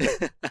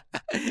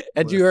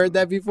 Had you heard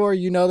that before?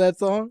 You know that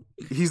song?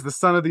 He's the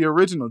son of the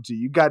original G.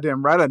 You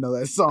goddamn right I know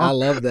that song. I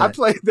love that. I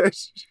played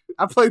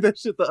that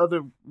shit the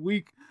other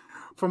week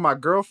for my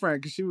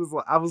girlfriend because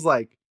I was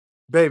like,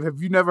 babe,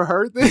 have you never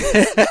heard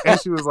this? And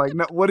she was like,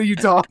 no, what are you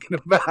talking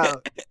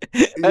about?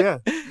 Yeah.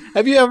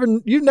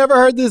 You've never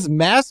heard this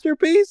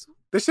masterpiece?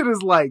 That shit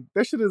is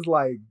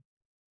like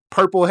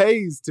Purple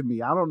Haze to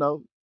me. I don't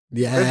know.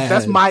 Yeah.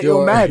 That's my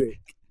Illmatic.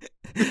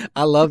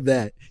 I love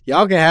that.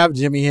 Y'all can have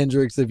Jimi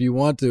Hendrix if you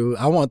want to.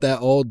 I want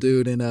that old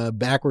dude in a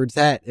backwards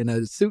hat and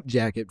a suit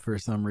jacket for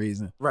some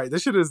reason. Right.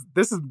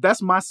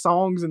 That's my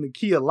songs in the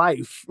key of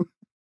life.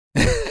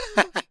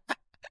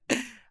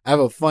 I have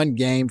a fun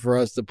game for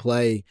us to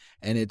play,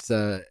 and it's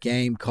a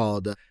game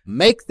called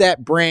Make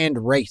That Brand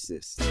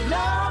Racist.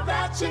 Love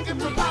that chicken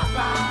from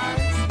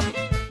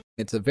Popeyes.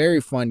 It's a very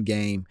fun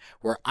game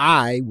where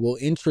I will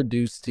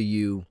introduce to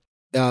you,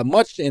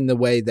 much in the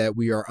way that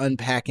we are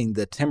unpacking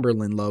the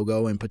Timberland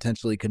logo and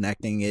potentially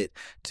connecting it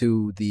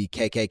to the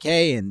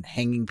KKK and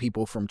hanging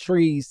people from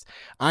trees,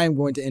 I am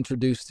going to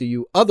introduce to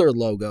you other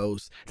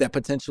logos that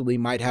potentially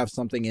might have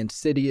something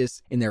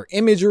insidious in their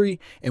imagery.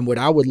 And what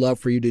I would love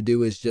for you to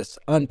do is just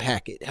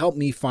unpack it. Help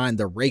me find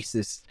the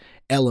racist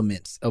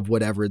elements of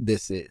whatever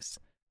this is.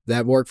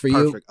 That work for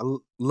you? Perfect. I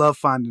love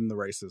finding the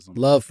racism.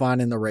 Love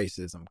finding the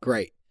racism.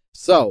 Great.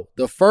 So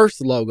the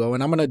first logo,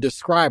 and I'm going to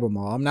describe them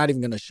all. I'm not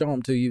even going to show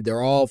them to you.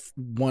 They're all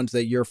ones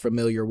that you're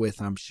familiar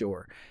with, I'm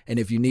sure. And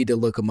if you need to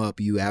look them up,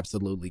 you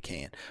absolutely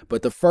can.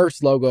 But the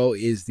first logo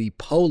is the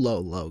polo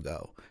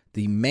logo.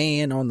 The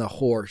man on the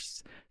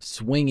horse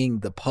swinging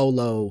the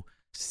polo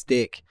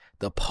stick,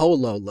 the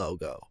polo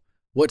logo.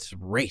 What's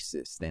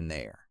racist in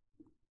there?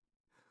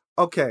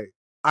 Okay.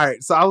 All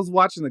right. So I was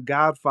watching The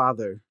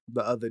Godfather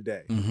the other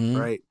day,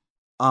 right?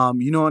 In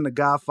The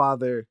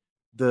Godfather,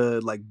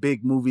 the like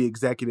big movie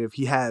executive,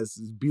 he has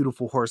this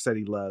beautiful horse that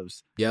he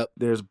loves. Yep.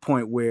 There's a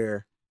point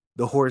where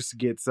the horse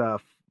gets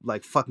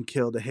like fucking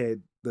killed.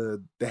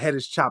 The head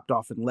is chopped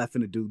off and left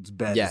in a dude's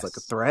bed. Yes. It's like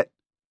a threat.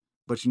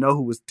 But you know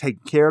who was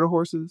taking care of the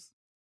horses?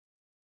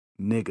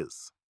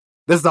 Niggas.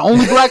 That's the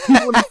only black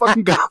people in the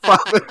fucking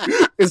Godfather.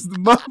 It's the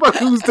motherfucker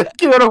who's taking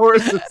care of the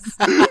horses.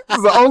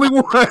 It's the only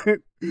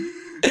one.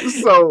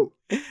 So,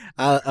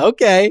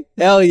 okay,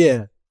 hell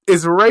yeah.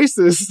 It's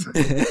racist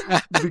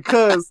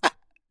because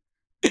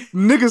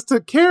niggas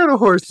took care of the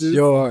horses,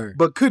 sure,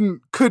 but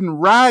couldn't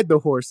ride the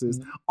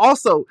horses.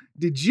 Also,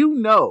 did you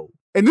know?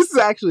 And this is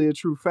actually a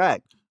true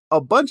fact.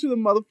 A bunch of the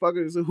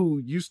motherfuckers who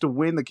used to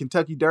win the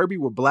Kentucky Derby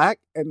were black,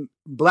 and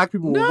black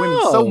people were winning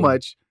so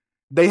much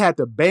they had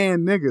to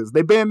ban niggas.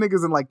 They banned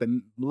niggas in like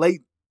the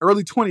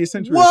early 20th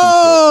century.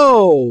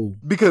 Whoa!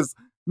 Because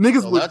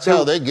niggas well, that's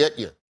how they get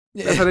you.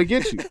 That's how they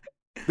get you.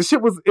 The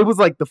shit was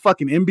like the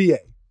fucking NBA.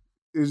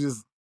 It was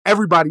just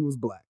everybody was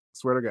black.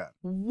 Swear to God.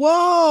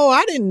 Whoa,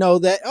 I didn't know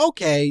that.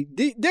 Okay,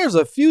 there's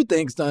a few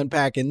things to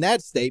unpack in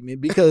that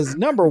statement because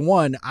number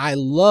one, I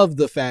love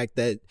the fact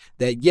that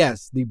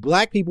yes, the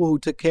black people who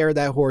took care of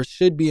that horse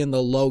should be in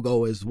the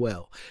logo as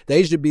well.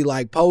 They should be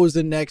like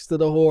posing next to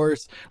the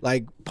horse,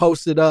 like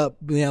posted up,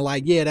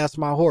 like, yeah, that's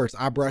my horse.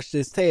 I brushed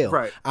his tail.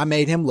 Right. I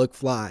made him look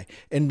fly.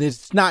 And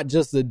it's not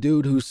just the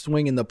dude who's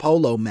swinging the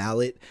polo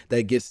mallet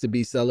that gets to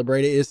be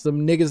celebrated. It's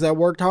some niggas that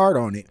worked hard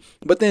on it.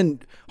 But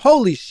then,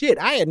 holy shit,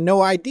 I had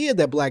no idea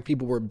that black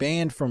people were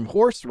banned from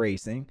horse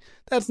racing.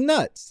 That's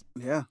nuts.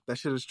 Yeah, that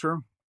shit is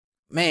true.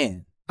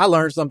 Man, I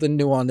learned something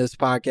new on this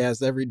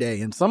podcast every day,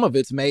 and some of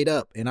it's made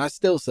up, and I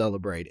still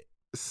celebrate it.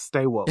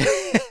 Stay woke.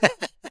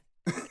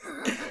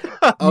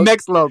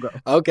 Next logo.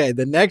 Okay,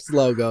 the next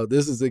logo,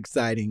 this is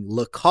exciting.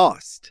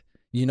 Lacoste.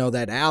 You know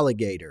that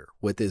alligator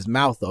with his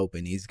mouth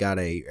open. He's got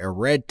a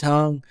red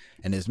tongue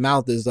and his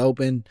mouth is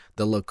open.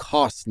 The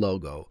Lacoste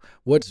logo.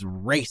 What's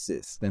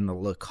racist in the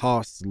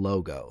Lacoste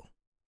logo?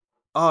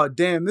 Oh,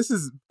 damn. This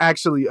is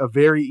actually a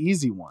very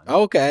easy one.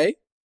 Okay.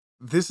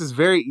 This is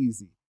very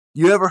easy.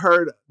 You ever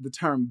heard the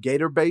term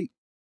gator bait?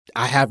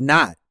 I have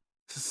not.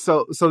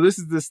 So this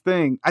is this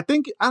thing. I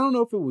don't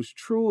know if it was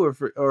true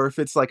or if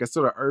it's like a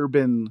sort of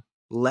urban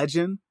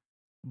legend,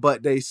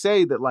 but they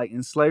say that like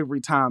in slavery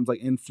times,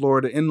 like in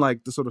Florida, in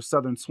like the sort of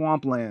southern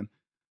swampland,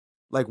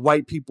 like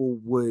white people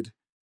would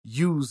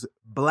use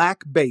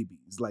black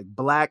babies, like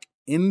black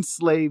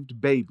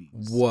enslaved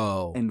babies.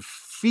 Whoa. And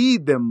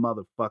feed them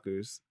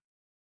motherfuckers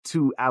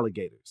to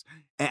alligators.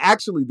 And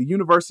actually the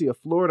University of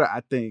Florida,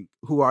 I think,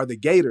 who are the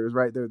Gators,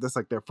 right? That's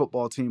like their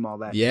football team, all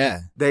that. Yeah.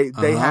 They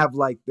have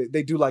like,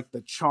 they do like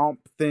the chomp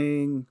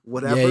thing,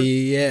 whatever.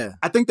 Yeah.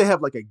 I think they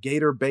have like a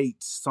gator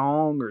bait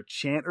song or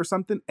chant or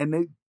something. And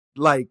they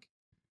like,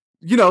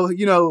 you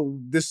know,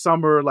 this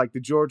summer, like the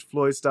George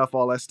Floyd stuff,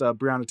 all that stuff,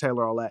 Breonna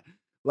Taylor, all that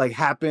like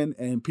happened.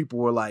 And people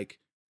were like,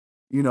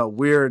 you know,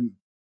 we're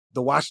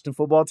the Washington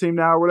football team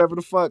now or whatever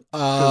the fuck.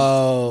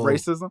 Oh,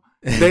 racism.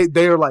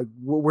 They are like,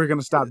 we're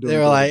going to stop doing it.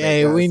 They were like,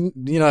 hey, guys.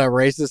 You know that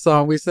racist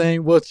song we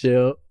sing? We'll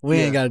chill. We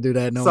ain't got to do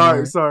that no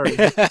more. Sorry.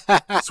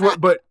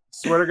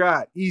 Swear to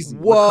God, easy.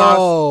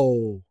 Whoa.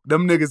 Lacoste,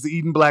 them niggas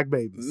eating black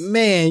babies.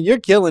 Man, you're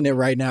killing it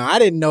right now. I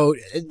didn't know.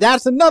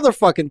 That's another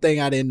fucking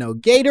thing I didn't know.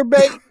 Gator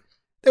bait.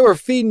 They were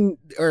feeding,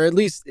 or at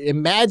least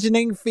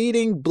imagining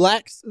feeding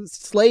black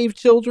slave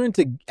children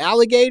to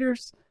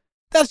alligators.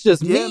 That's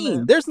just mean.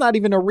 Man. There's not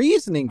even a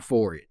reasoning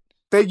for it.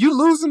 That you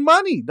losing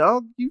money,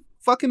 dog. You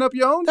fucking up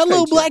your own. That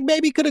little black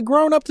baby could have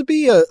grown up to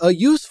be a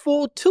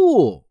useful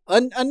tool.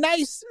 A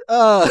nice.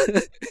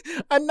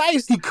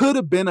 He could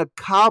have been a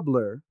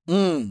cobbler,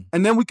 and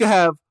then we could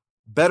have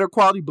better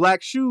quality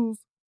black shoes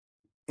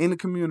in the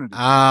community.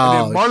 Oh,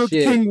 and then Martin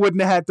Luther King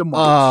wouldn't have had to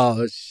march.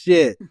 Oh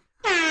shit.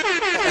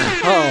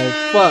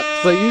 Oh fuck.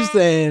 So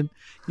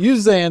you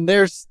saying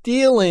they're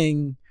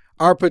stealing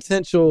our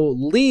potential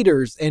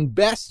leaders and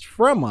best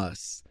from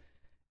us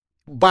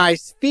by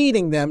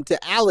feeding them to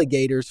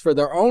alligators for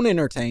their own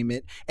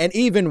entertainment. And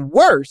even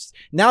worse,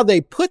 now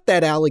they put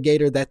that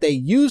alligator that they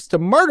used to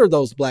murder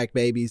those black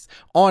babies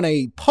on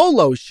a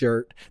polo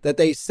shirt that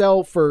they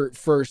sell for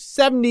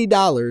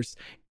 $70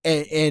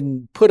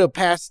 and put a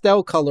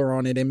pastel color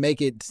on it and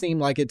make it seem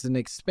like it's an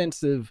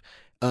expensive,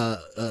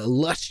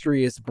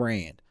 illustrious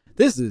brand.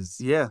 This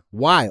is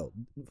wild.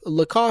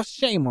 Lacoste,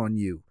 shame on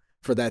you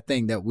for that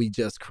thing that we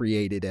just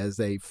created as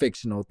a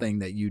fictional thing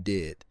that you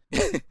did.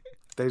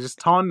 They just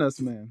taunting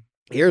us, man.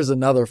 Here's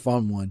another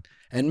fun one.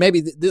 And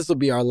maybe this will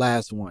be our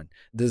last one.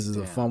 This is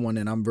a fun one,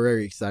 and I'm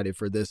very excited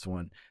for this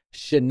one.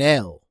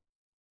 Chanel.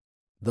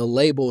 The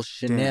label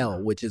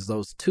Chanel, which is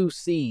those two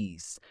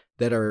C's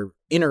that are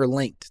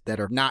interlinked, that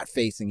are not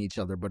facing each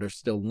other, but are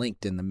still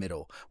linked in the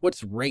middle.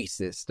 What's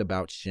racist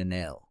about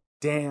Chanel?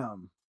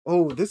 Damn.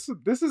 Oh, this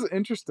is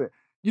interesting.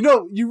 You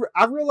know,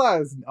 I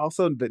realized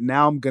also that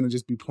now I'm going to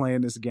just be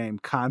playing this game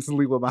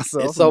constantly with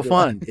myself. It's so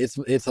fun.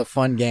 It's a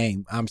fun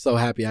game. I'm so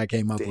happy I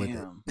came up with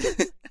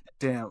it.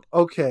 Damn.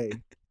 Okay.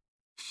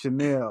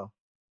 Chanel.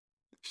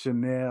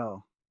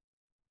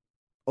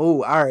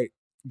 Oh, all right.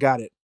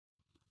 Got it.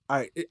 All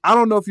right. I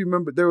don't know if you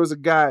remember, there was a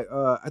guy,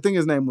 I think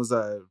his name was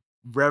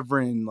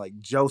Reverend like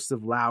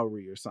Joseph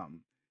Lowry or something.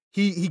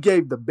 He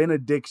gave the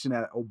benediction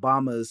at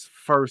Obama's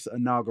first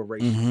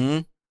inauguration. Mm-hmm.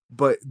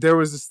 But there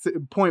was this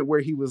point where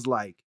he was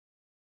like,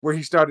 where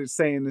he started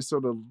saying this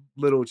sort of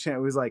little chant.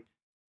 It was like,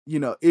 you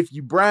know, if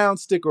you brown,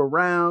 stick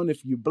around.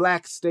 If you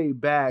black, stay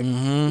back.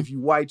 If you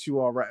white, you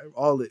all right.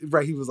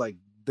 Right. He was like,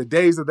 the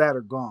days of that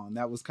are gone.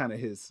 That was kind of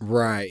his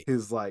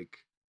like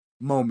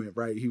moment,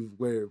 right?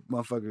 Where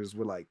motherfuckers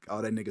were like,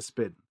 oh, that nigga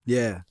spitting.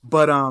 Yeah.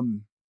 But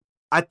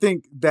I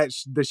think that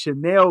the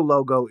Chanel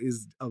logo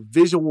is a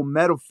visual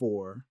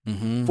metaphor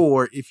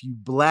for if you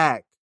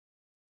black,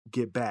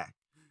 get back.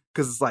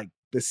 Because it's like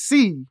the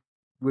C,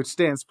 which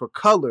stands for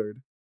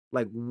colored,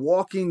 like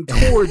walking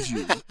towards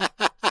you.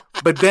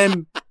 But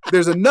then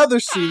there's another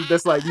C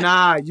that's like,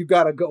 nah, you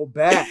gotta go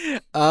back.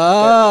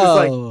 Oh. It's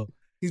like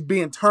he's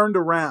being turned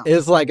around.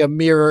 It's like a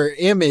mirror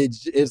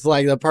image. It's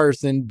like the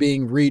person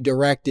being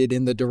redirected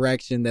in the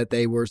direction that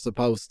they were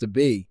supposed to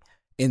be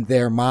in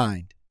their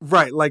mind.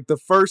 Right. Like the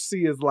first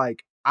C is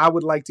like, I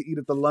would like to eat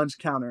at the lunch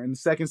counter. And the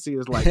second C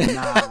is like,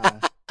 nah.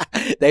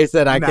 They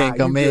said I can't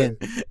come in.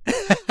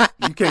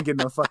 You can't get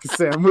no fucking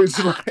sandwich.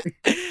 Like,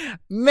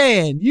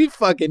 man, you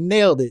fucking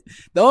nailed it.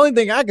 The only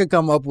thing I could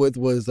come up with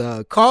was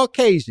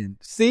Caucasian.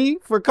 C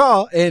for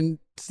call and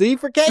C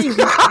for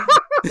Cajun.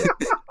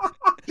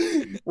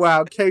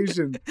 Wow,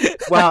 Cajun.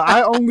 Wow,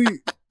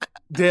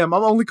 I'm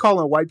only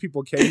calling white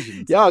people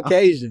Cajuns. Y'all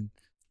Cajun.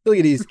 Look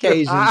at these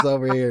Cajuns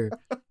over here.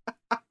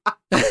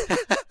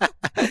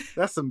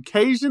 That's some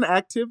Cajun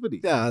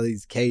activity. Yeah,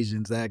 these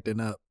Cajuns acting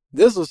up.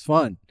 This was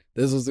fun.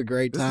 This was a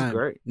great time. This is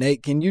great.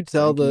 Nate, can you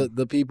tell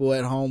the people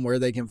at home where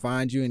they can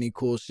find you? Any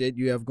cool shit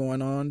you have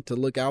going on to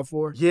look out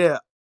for? Yeah.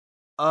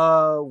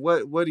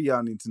 What do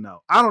y'all need to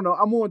know? I don't know.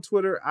 I'm on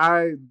Twitter.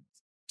 I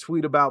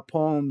tweet about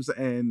poems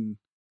and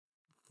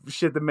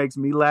shit that makes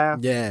me laugh.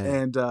 Yeah.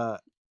 And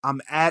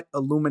I'm at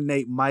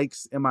Illuminate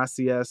Mics,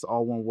 MICS,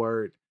 all one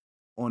word,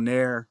 on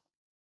there.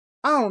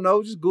 I don't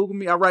know. Just Google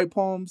me. I write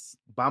poems.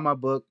 Buy my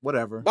book.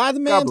 Whatever. Buy the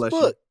man's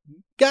book.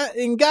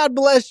 God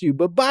bless you,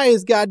 but buy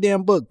his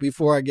goddamn book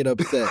before I get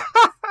upset.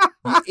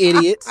 You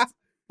idiots.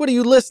 What are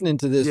you listening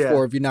to this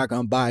for if you're not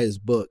going to buy his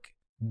book?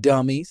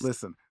 Dummies.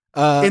 Listen.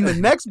 In the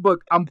next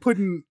book, I'm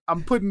putting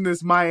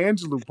this Maya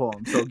Angelou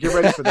poem. So get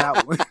ready for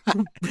that one.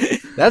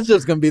 That's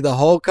just going to be the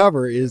whole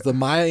cover is the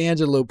Maya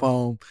Angelou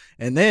poem.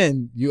 And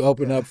then you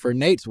open up for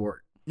Nate's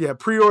work. Yeah,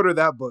 pre-order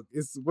that book.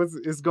 It's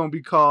going to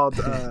be called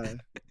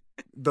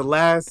The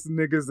Last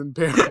Niggas in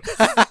Paris.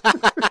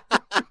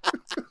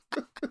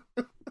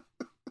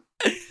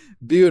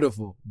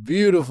 Beautiful,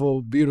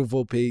 beautiful,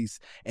 beautiful piece.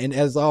 And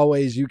as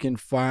always, you can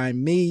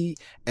find me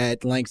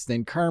at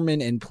Langston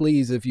Kerman. And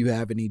please, if you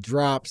have any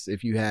drops,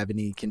 if you have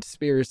any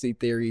conspiracy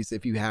theories,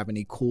 if you have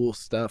any cool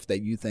stuff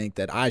that you think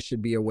that I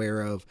should be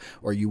aware of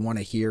or you want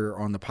to hear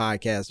on the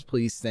podcast,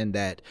 please send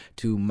that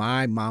to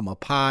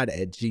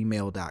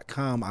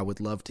mymamapod@gmail.com. I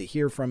would love to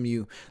hear from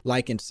you.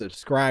 Like and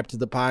subscribe to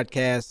the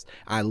podcast.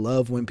 I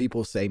love when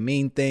people say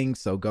mean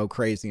things, so go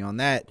crazy on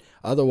that.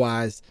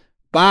 Otherwise,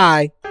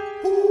 bye.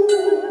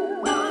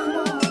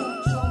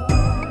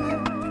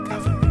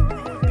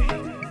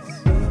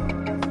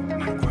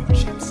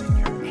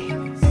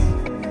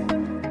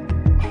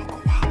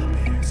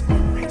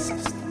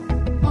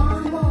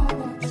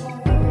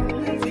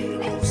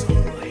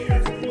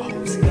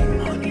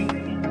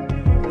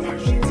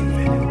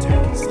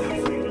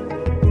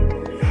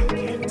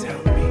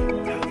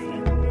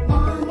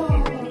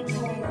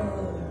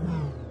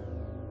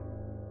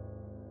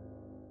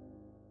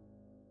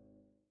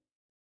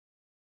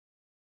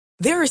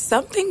 There are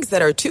some things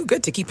that are too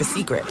good to keep a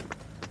secret.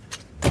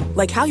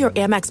 Like how your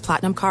Amex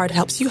Platinum card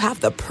helps you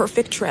have the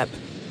perfect trip.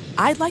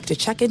 I'd like to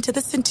check into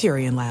the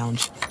Centurion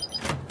Lounge.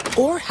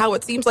 Or how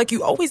it seems like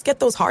you always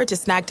get those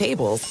hard-to-snag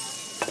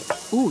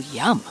tables. Ooh,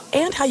 yum.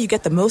 And how you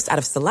get the most out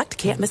of select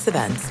can't-miss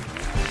events.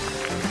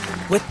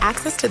 With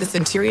access to the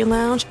Centurion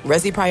Lounge,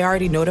 Resi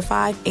Priority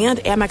Notified, and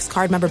Amex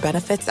card member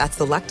benefits at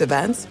select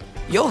events,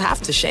 you'll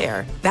have to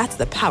share. That's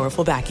the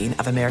powerful backing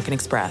of American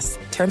Express.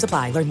 Terms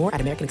apply. Learn more at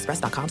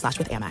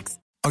americanexpress.com/withAmex.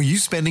 Are you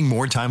spending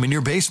more time in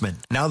your basement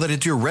now that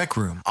it's your rec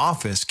room,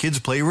 office, kids'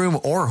 playroom,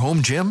 or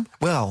home gym?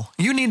 Well,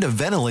 you need to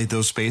ventilate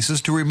those spaces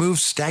to remove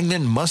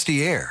stagnant,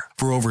 musty air.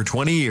 For over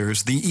 20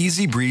 years, the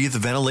Easy Breathe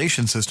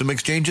ventilation system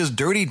exchanges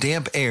dirty,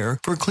 damp air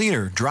for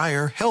cleaner,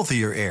 drier,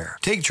 healthier air.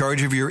 Take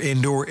charge of your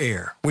indoor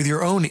air with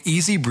your own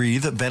Easy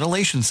Breathe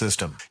ventilation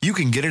system. You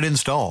can get it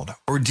installed,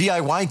 or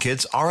DIY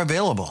kits are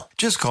available.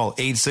 Just call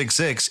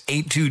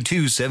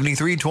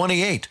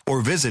 866-822-7328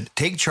 or visit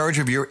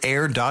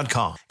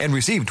takechargeofyourair.com and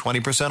receive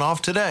 20%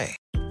 off today.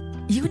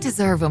 You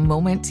deserve a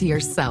moment to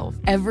yourself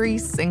every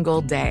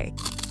single day.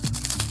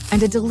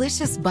 And a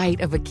delicious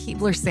bite of a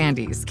Keebler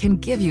Sandies can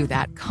give you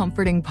that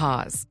comforting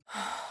pause.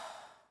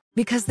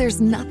 Because there's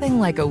nothing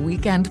like a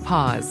weekend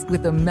pause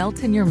with the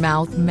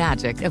melt-in-your-mouth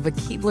magic of a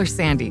Keebler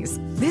Sandies.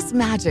 This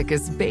magic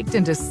is baked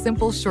into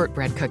simple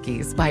shortbread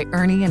cookies by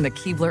Ernie and the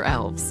Keebler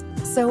Elves.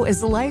 So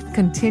as life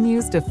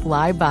continues to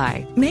fly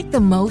by, make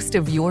the most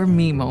of your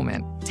me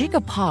moment. Take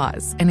a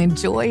pause and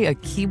enjoy a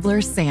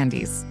Keebler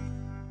Sandies.